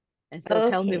 And so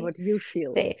tell me Okay. what you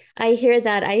feel. Say, I hear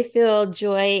that. I feel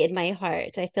joy in my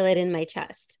heart. I feel it in my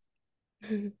chest.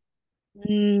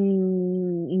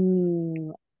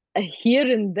 Mm,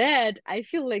 Hearing that, I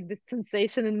feel like this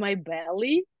sensation in my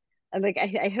belly. And like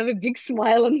I have a big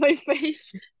smile on my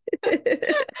face.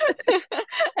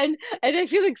 and and I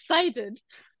feel excited.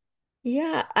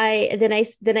 Yeah,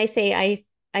 I say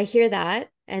I hear that,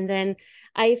 and then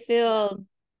I feel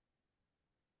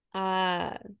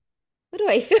uh what do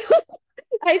I feel?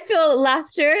 I feel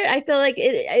laughter. I feel like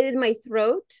it in my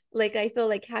throat. Like I feel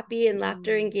like happy and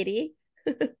laughter and Mm. giddy.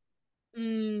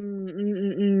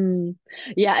 Mm.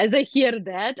 Yeah, as I hear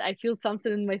that, I feel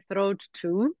something in my throat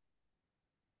too.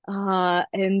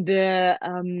 And uh,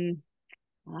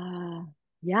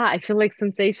 yeah, I feel like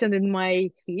sensation in my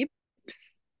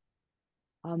hips.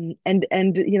 And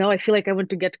I feel like I want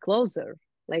to get closer.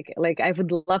 Like I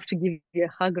would love to give you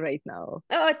a hug right now.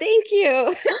 Oh, thank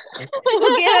you.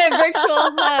 We'll give it a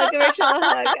virtual hug, a virtual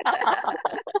hug.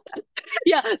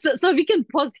 Yeah, so we can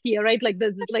pause here, right? Like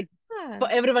this is like Yeah, for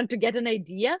everyone to get an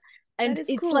idea. that And is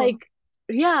it's cool. like,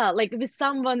 yeah, like with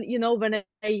someone, when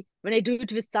I do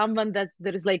it with someone that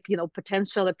there is like,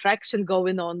 potential attraction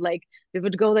going on, like they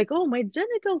would go like, oh, my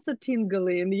genitals are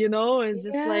tingling, and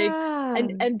just like,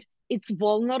 Yeah. and it's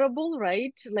vulnerable,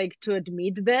 right? Like to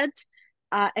admit that,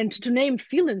 and to name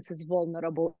feelings is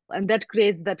vulnerable, and that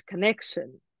creates that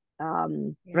connection. Yeah.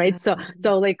 Right.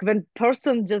 So like when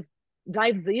person just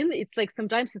dives in, it's like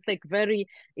sometimes it's like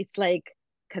it's like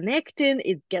connecting,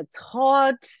 it gets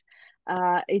hot.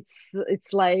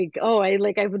 It's like, oh, I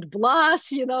would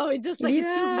blush, it just like it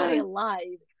feels very Yeah.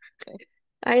 alive.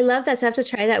 I love that. So I have to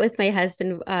try that with my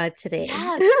husband today.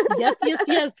 Yes, yes, yes,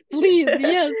 yes, please,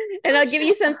 yes. And I'll give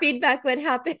you some feedback what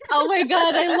happened. Oh my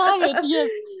God, I love it. Yes.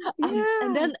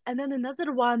 And Yeah. then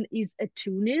another one is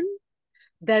attuning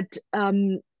that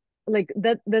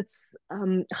that's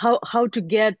how to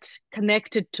get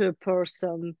connected to a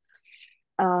person.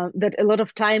 That a lot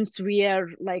of times we are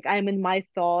like, I'm in my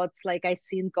thoughts, like I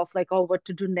think of like, oh, what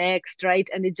to do next, right?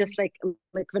 And it just like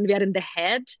when we are in the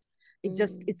head,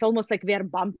 it's Mm, almost like we are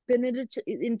bumping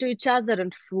into each other,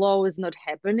 and flow is not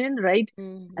happening, right?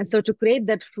 And mm, so to create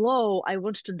that flow, I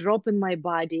want to drop in my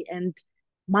body, and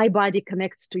my body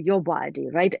connects to your body,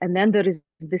 right? And then there is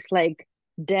this like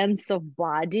dance of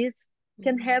bodies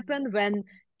can mm, happen when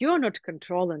you're not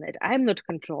controlling it, I'm not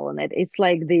controlling it. It's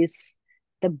like this,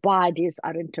 the bodies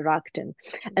are interacting.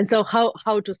 And so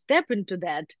how to step into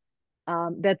that,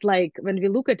 that like when we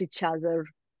look at each other,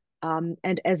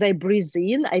 and as I breathe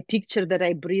in, I picture that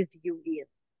I breathe you in,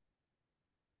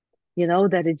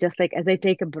 that it's just like as I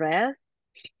take a breath,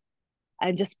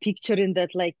 I'm just picturing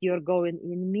that like you're going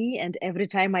in me, and every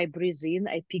time I breathe in,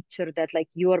 I picture that like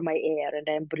you are my air and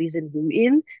I'm breathing you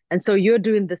in, and so you're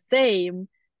doing the same.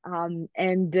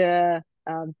 And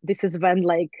this is when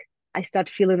like I start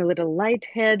feeling a little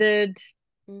lightheaded,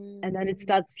 and then it mm,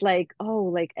 starts like, oh,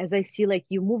 like as I see like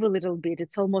you move a little bit,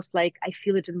 it's almost like I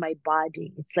feel it in my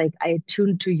body. It's like I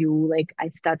attune to you, like I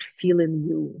start feeling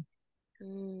you.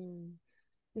 mm.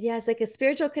 Yeah, it's like a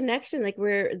spiritual connection, like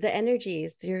we're the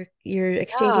energies, you're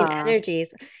exchanging Yeah.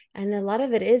 energies. And a lot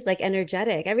of it is like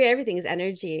energetic. Everything is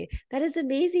energy. That is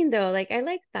amazing though. Like I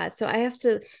like that. So I have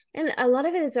to, and a lot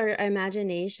of it is our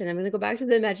imagination. I'm gonna go back to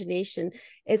the imagination.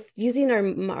 It's using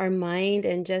our mind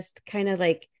and just kind of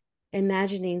like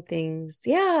imagining things.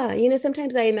 Yeah.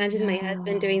 Sometimes I imagine my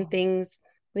husband doing Yeah. things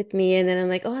with me, and then I'm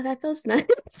like, oh, that feels nice.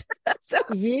 So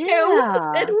it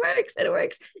works. It Yeah. works. It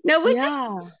works. Now, what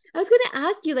Yeah. I was going to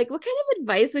ask you, like, what kind of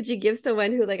advice would you give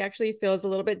someone who like actually feels a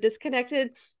little bit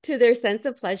disconnected to their sense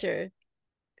of pleasure?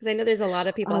 Because I know there's a lot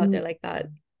of people out there Um, like that.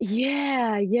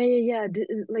 yeah.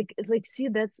 Like, see,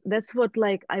 that's what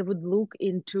like I would look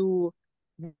into.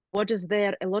 What is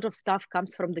there? A lot of stuff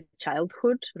comes from the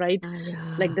childhood, right?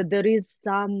 Like Yeah. that there is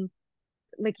some,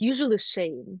 like usually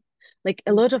shame. Like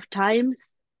a lot Mm, of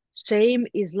times, shame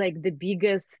is like the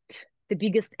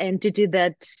biggest entity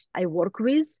that I work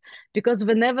with, because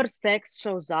whenever sex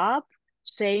shows up,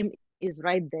 shame is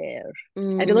right there.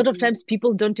 And a lot of mm, times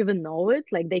people don't even know it.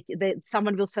 Like they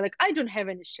someone will say like, I don't have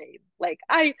any shame. Like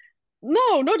I,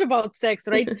 no, not about sex,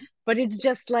 right? But it's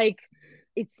just like,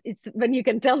 it's when you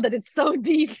can tell that it's so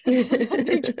deep that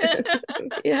they can,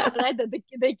 yeah. right, that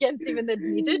they can't even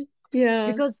admit it. Yeah.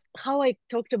 Because how I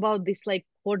talked about this like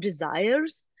core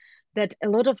desires, that a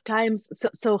lot of times,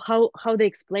 so how they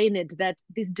explain it, that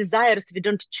these desires we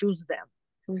don't choose them,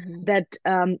 Hmm. that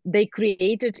they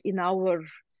created in our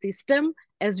system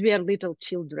as we are little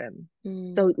children.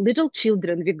 Mm, So little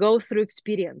children, we go through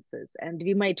experiences, and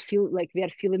we might feel like we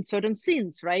are feeling certain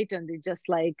things, right? And it's just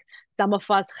like some of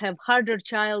us have harder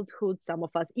childhood, some of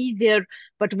us easier,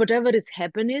 but whatever is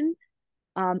happening,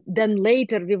 then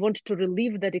later we want to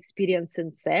relive that experience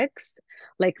in sex.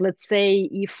 Like, let's say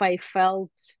if I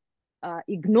felt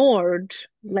ignored,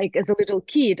 mm, like as a little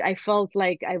kid, I felt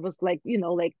like I was like,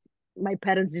 like my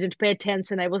parents didn't pay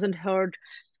attention, I wasn't heard.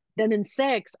 Then in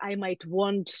sex, I might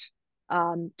want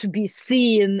to be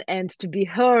seen and to be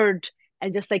heard,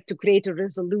 and just like to create a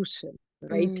resolution,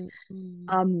 right? Mm-hmm.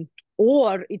 um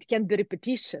or it can be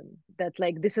repetition, that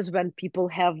like this is when people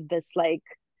have this like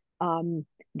um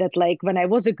that like when I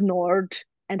was ignored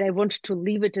and I want to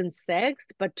leave it in sex,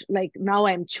 but like now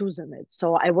I'm choosing it,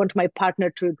 so I want my partner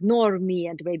to ignore me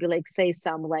and maybe like say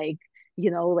some like,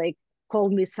 like call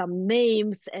me some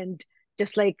names and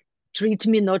just like treat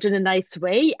me not in a nice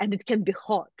way, and it can be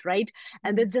hot, right?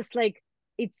 And it's just like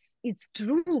it's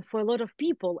true for a lot of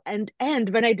people. And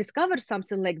when I discover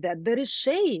something like that, there is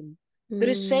shame,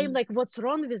 Mm-hmm. like what's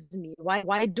wrong with me?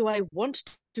 Why do I want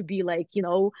to be like,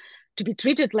 to be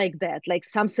treated like that, like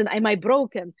something am I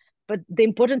broken? But the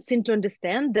important thing to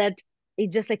understand that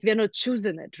it's just like we're not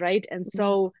choosing it, right? And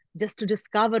so just to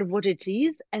discover what it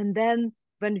is, and then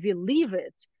when we leave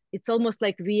it, it's almost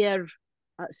like we are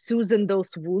soothing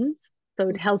those wounds, so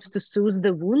it helps to soothe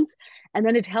the wounds, and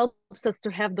then it helps us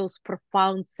to have those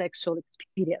profound sexual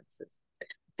experiences.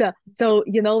 So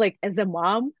like as a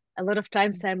mom, a lot of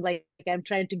times I'm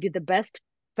trying to be the best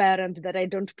parent, that I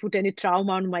don't put any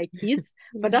trauma on my kids.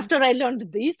 But Yeah. after I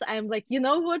learned this, I'm like, you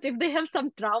know what? If they have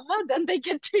some trauma, then they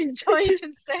get to enjoy it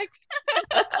in sex.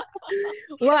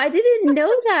 Well, I didn't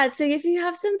know that. So if you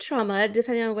have some trauma,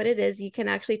 depending on what it is, you can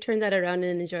actually turn that around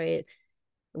and enjoy it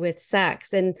with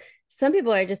sex. And some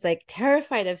people are just like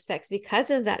terrified of sex because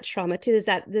of that trauma too. Does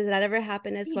that ever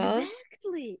happen as well?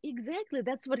 Exactly.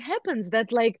 That's what happens.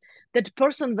 That like that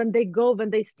person, when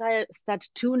they start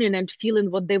tuning and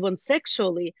feeling what they want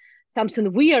sexually,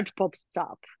 something weird pops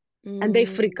up and they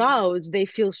freak Mm, out, they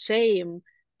feel shame,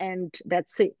 and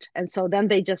that's it. And so then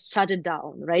they just shut it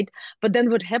down, right? But then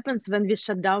what happens when we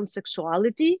shut down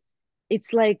sexuality?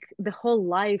 It's like the whole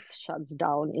life shuts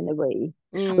down in a way.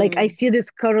 Like I mm, see this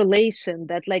correlation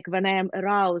that like when I am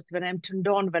aroused, when I'm turned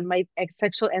on, when my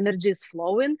sexual energy is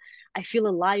flowing, I feel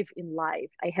alive in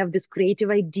life. I have these creative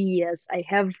ideas. I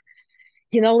have,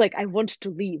 like I want to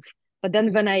live. But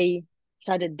then when mm, I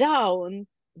shut it down,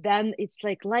 then it's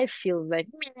like life feels like,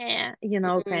 meh,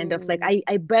 kind of like mm.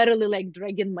 I barely like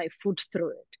dragging my foot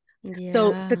through it.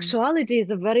 So Yeah. sexuality is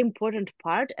a very important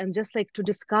part, and just like to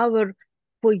discover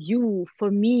for you,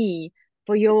 for me,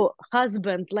 for your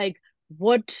husband, like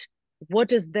what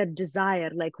what is that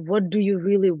desire? Like what do you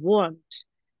really want?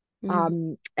 Mm,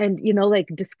 And like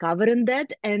discovering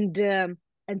that,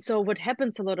 and so what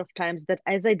happens a lot of times that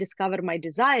as I discover my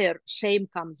desire, shame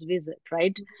comes with it,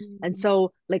 right? And mm,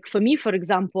 so like for me, for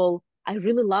example, I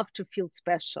really love to feel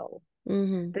special.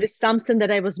 mm, There is something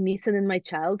that I was missing in my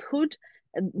childhood.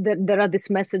 And there are these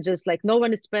messages like, no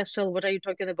one is special, what are you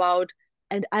talking about?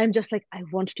 And I'm just like, I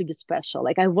want to be special.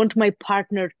 Like I want my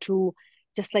partner to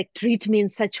just like treat me in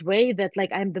such way that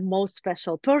like I'm the most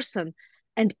special person.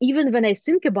 And even when I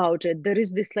think about it, there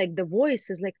is this like the voice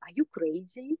is like, are you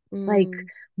crazy? Like, mm,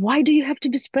 why do you have to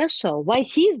be special? Why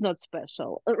he's not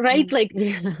special? Right? mm. Like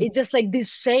Yeah. it just like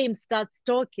this shame starts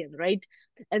talking, right?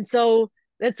 And so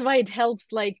that's why it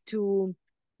helps like to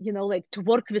like to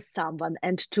work with someone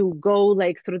and to go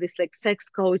like through this like sex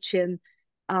coaching,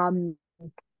 um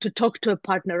to talk to a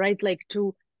partner, right? Like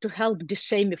to help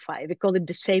deshamify, we call it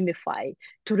deshamify,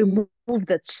 to Mm. remove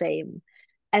that shame,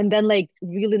 and then like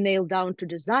really nail down to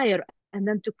desire, and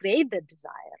then to create that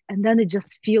desire, and then it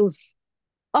just feels,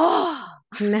 oh,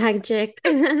 Magic.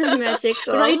 right?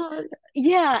 Magical.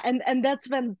 Yeah, and that's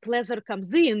when pleasure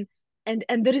comes in, and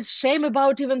there is shame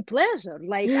about even pleasure,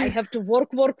 like I have to work,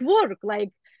 like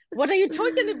what are you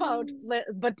talking about?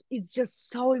 But it's just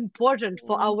so important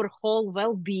for our whole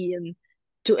well-being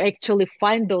to actually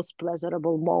find those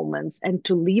pleasurable moments and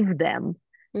to live them.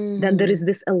 Then there is Mm-hmm.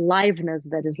 this aliveness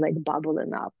that is like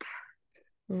bubbling up.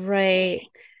 Right.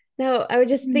 No, I was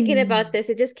just thinking about Hmm. this.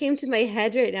 It just came to my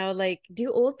head right now. Like,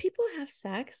 do old people have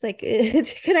sex? Like,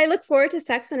 can I look forward to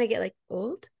sex when I get like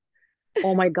old?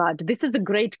 Oh my God, this is a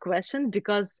great question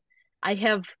because I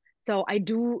have, so I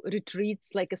do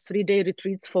retreats, like a 3-day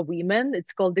retreats for women.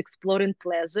 It's called Exploring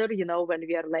Pleasure, when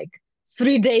we are like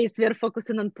 3 days, we are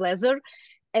focusing on pleasure.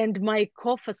 And my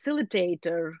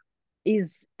co-facilitator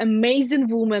is amazing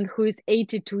woman who is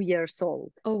 82 years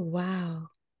old. Oh, wow.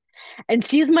 And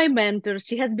she's my mentor.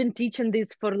 She has been teaching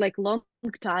this for like long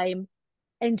time.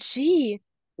 And she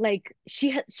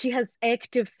has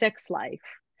active sex life,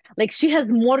 like she has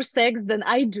more sex than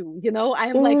I do.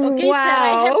 I'm like, okay, Sarah,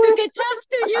 I Wow. have to catch up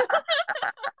to you.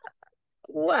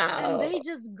 And they Wow.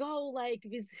 just go like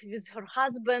with her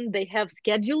husband, they have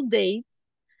scheduled dates,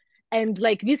 and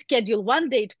like we schedule 1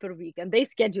 date per week and they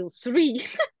schedule three.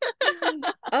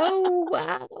 Oh,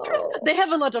 wow. They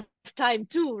have a lot of time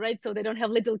too, right? So they don't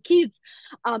have little kids.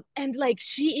 And like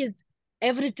she is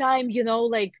every time,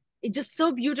 like it's just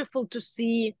so beautiful to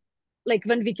see like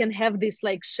when we can have this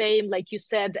like shame, like you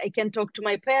said, I can talk to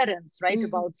my parents, right, Mhm.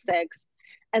 about sex.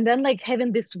 And then like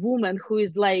having this woman who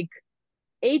is like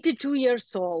 82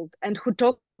 years old and who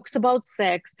talks about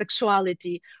sex,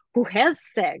 sexuality, who has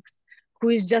sex, who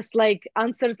is just like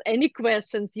answers any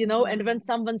questions, you know. And Wow. when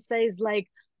someone says like,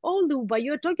 oh, Luba,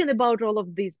 you're talking about all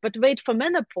of this, but wait for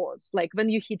menopause. Like when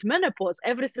you hit menopause,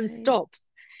 everything Right. stops.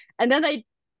 And then I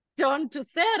turn to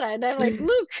Sarah and I'm like,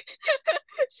 look,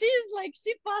 she's like,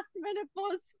 she passed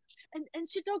menopause. And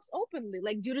she talks openly,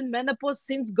 like during menopause,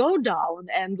 things go down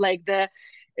and like the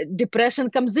depression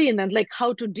comes in and like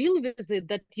how to deal with it,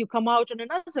 that you come out on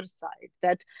another side,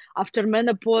 that after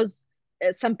menopause,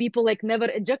 some people like never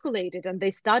ejaculated and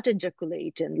they start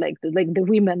ejaculating, like the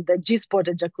women, the G-spot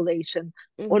ejaculation,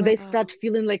 or they Wow. start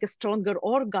feeling like a stronger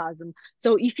orgasm.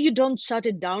 So if you don't shut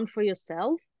it down for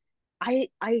yourself, I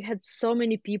had so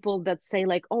many people that say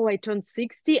like, oh, I turned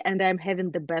 60 and I'm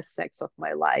having the best sex of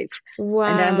my life.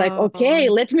 And I'm like, okay,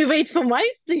 Wow. let me wait for my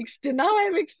 60. Now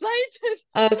I'm excited.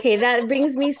 Okay, that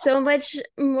brings me so much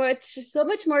more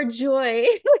joy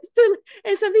and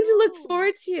I something to look know.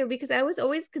 forward to because I was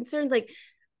always concerned, like,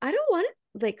 I don't want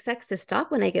like sex to stop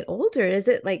when I get older. Is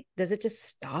it like, does it just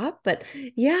stop? But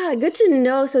yeah, good to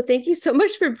know. So thank you so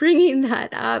much for bringing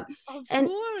that up. Of And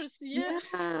course, yeah.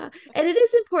 yeah, and it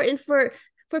is important for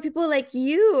people like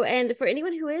you and for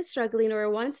anyone who is struggling or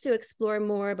wants to explore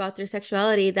more about their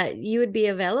sexuality that you would be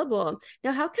available.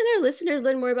 Now, how can our listeners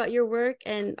learn more about your work?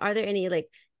 And are there any like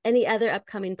any other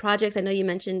upcoming projects? I know you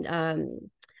mentioned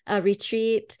a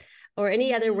retreat or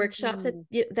any other workshops Mhm.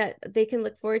 that they can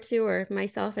look forward to, or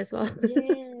myself as well.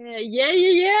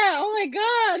 Yeah. Oh my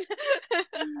God.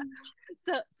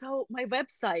 So my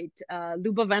website,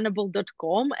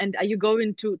 lubavenable.com, and are you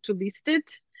going to list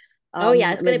it? Oh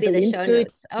yeah, it's going to Like be the the link show to it?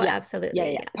 notes. Oh, Yeah. absolutely.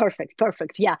 Yeah. Yes.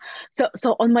 Perfect. Yeah.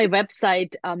 So on my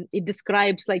website, it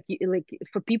describes like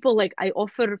for people, like I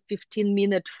offer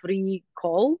 15-minute free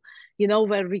call, you know,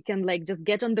 where we can like just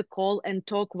get on the call and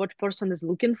talk what person is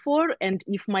looking for, and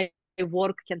if my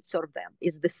work can serve them.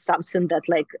 Is this something that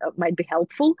like might be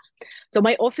helpful? So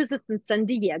my office is in San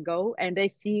Diego and I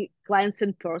see clients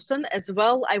in person as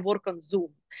well. I work on Zoom.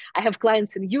 I have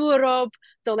clients in Europe.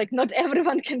 So like not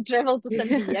everyone can travel to San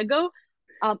Yeah. Diego.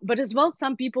 But as well,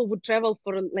 some people would travel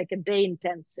for like a day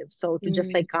intensive. So to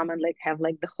just like come and like have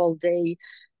like the whole day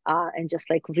and just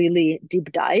like really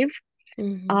deep dive.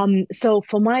 Mm-hmm. So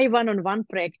for my one-on-one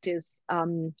practice,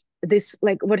 this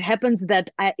like what happens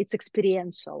that it's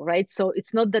experiential, right? So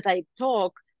it's not that I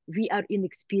talk, we are in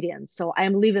experience. So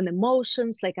I'm living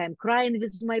emotions, like I'm crying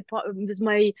with my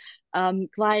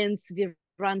clients. We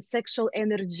run sexual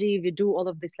energy. We do all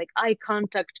of this like eye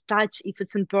contact, touch if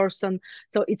it's in person.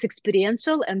 So it's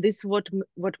experiential, and this what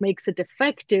makes it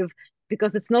effective,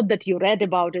 because it's not that you read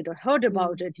about it or heard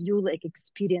about it. You like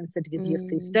experience it with your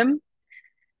Mm-hmm. system.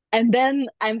 And then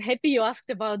I'm happy you asked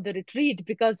about the retreat,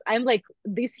 because I'm like,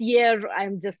 this year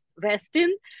I'm just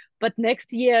resting, but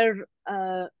next year,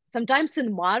 sometimes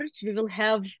in March, we'll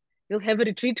have a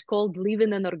retreat called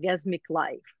Living an Orgasmic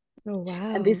Life. Oh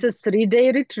And this wow. is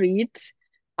 3-day retreat.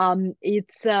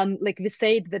 It's like we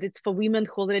said that it's for women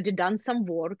who already done some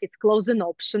work. It's closing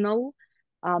optional.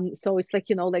 So it's like,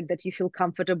 you know, like that you feel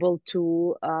comfortable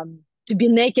to be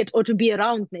naked or to be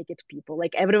around naked people.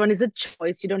 Like everyone is a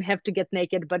choice. You don't have to get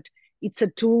naked, but it's a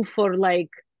tool for like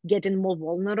getting more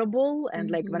vulnerable. And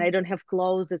like when I Mm-hmm. don't have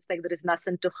clothes, it's like there is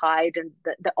nothing to hide, and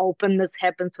the openness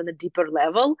happens on a deeper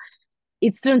level.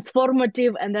 It's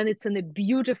transformative, and then it's in a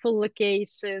beautiful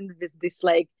location with this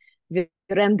like we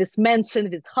ran this mansion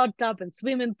with hot tub and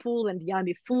swimming pool and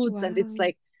yummy Oh foods, and it's wow.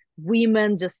 like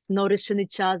women just nourishing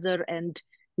each other and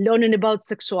learning about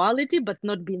sexuality but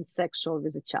not being sexual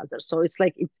with each other. So it's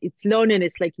like it's learning,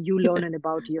 it's like you learning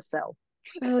about yourself.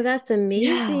 Oh, that's Yeah.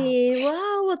 amazing.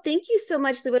 Wow. Well, thank you so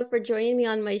much, Lyuba, for joining me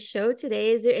on my show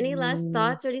today. Is there any last Mm.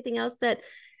 thoughts or anything else that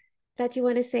you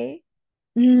want to say?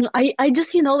 I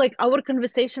just, you know, like our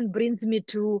conversation brings me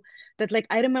to that, like,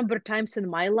 I remember times in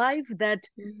my life that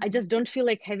I Mm-hmm. just don't feel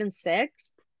like having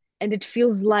sex. And it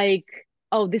feels like,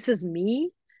 oh, this is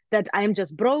me, that I'm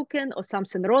just broken or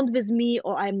something wrong with me,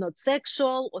 or I'm not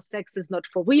sexual, or sex is not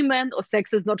for women, or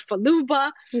sex is not for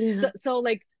Luba. Yeah. So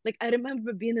like I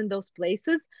remember being in those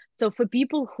places. So for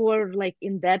people who are like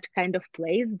in that kind of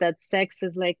place, that sex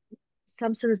is like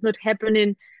something is not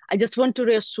happening, I just want to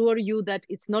reassure you that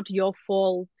it's not your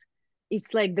fault.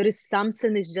 It's like there is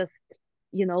something is just,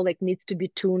 you know, like needs to be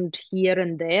tuned here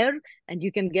and there, and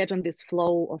you can get on this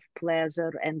flow of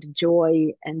pleasure and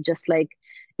joy, and just like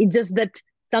it's just that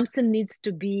something needs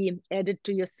to be added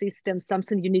to your system,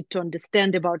 something you need to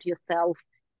understand about yourself.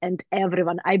 And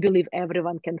everyone, I believe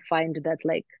everyone can find that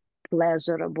like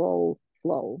pleasurable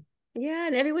flow. Yeah,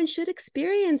 and everyone should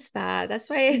experience that. That's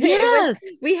why Yes.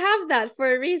 we have that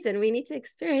for a reason. We need to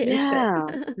experience it. Yeah.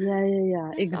 Yeah, yeah, yeah.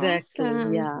 That's Exactly.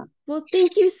 awesome. Yeah. Well,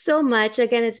 thank you so much.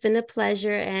 Again, it's been a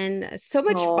pleasure and so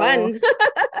much Oh, fun.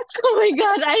 oh my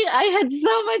God, I had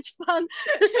so much fun.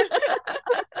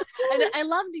 And I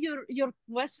loved your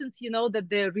questions, that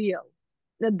they're real,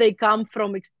 that they come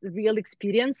from real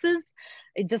experiences.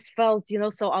 It just felt,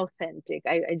 so authentic.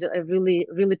 I really,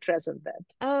 really treasured that.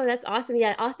 Oh, that's awesome.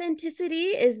 Yeah,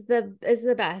 authenticity is the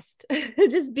best.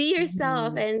 Just be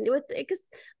yourself Mhm. and with because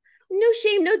no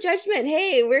shame, no judgment.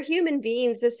 Hey, we're human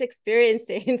beings just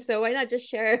experiencing. So why not just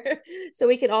share so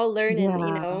we can all learn and,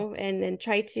 Yeah, and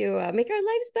try to make our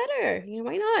lives better.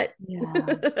 Why yeah. not?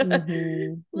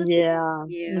 Well, thank Yeah.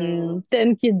 you.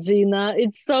 Thank you, Gina.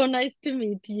 It's so nice to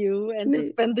meet you and to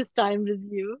spend this time with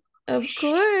you. Of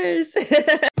course.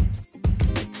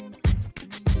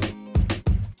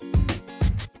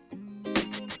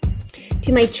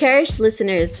 To my cherished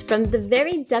listeners, from the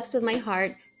very depths of my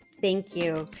heart, thank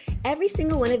you. Every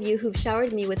single one of you who've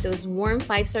showered me with those warm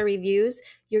 5-star reviews,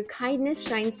 your kindness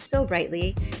shines so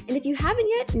brightly. And if you haven't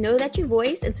yet, know that your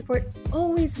voice and support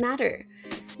always matter.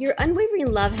 Your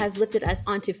unwavering love has lifted us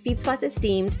onto FeedSpot's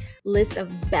esteemed list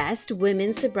of best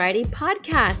women's sobriety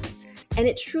podcasts, and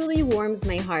it truly warms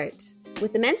my heart.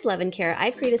 With immense love and care,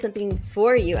 I've created something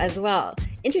for you as well.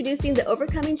 Introducing the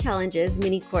Overcoming Challenges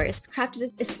mini course,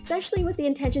 crafted especially with the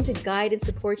intention to guide and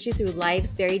support you through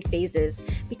life's varied phases,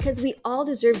 because we all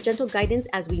deserve gentle guidance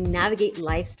as we navigate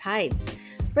life's tides.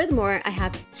 Furthermore, I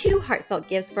have 2 heartfelt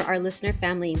gifts for our listener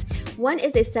family. One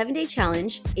is a 7-day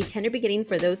challenge, a tender beginning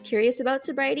for those curious about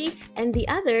sobriety, and the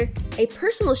other, a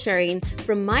personal sharing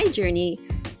from my journey,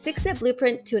 6-step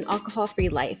blueprint to an alcohol-free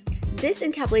life. This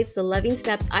encapsulates the loving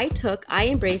steps I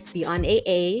embraced beyond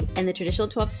AA and the traditional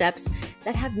 12 steps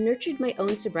that have nurtured my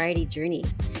own sobriety journey.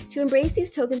 To embrace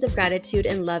these tokens of gratitude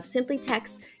and love, simply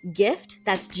text GIFT,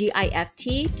 that's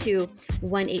GIFT, to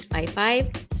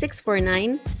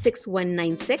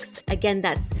 1-855-649-6196. Again,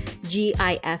 that's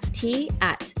GIFT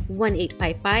at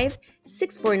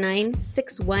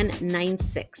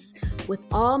 1-855-649-6196. With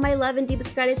all my love and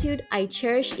deepest gratitude, I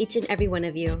cherish each and every one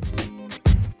of you.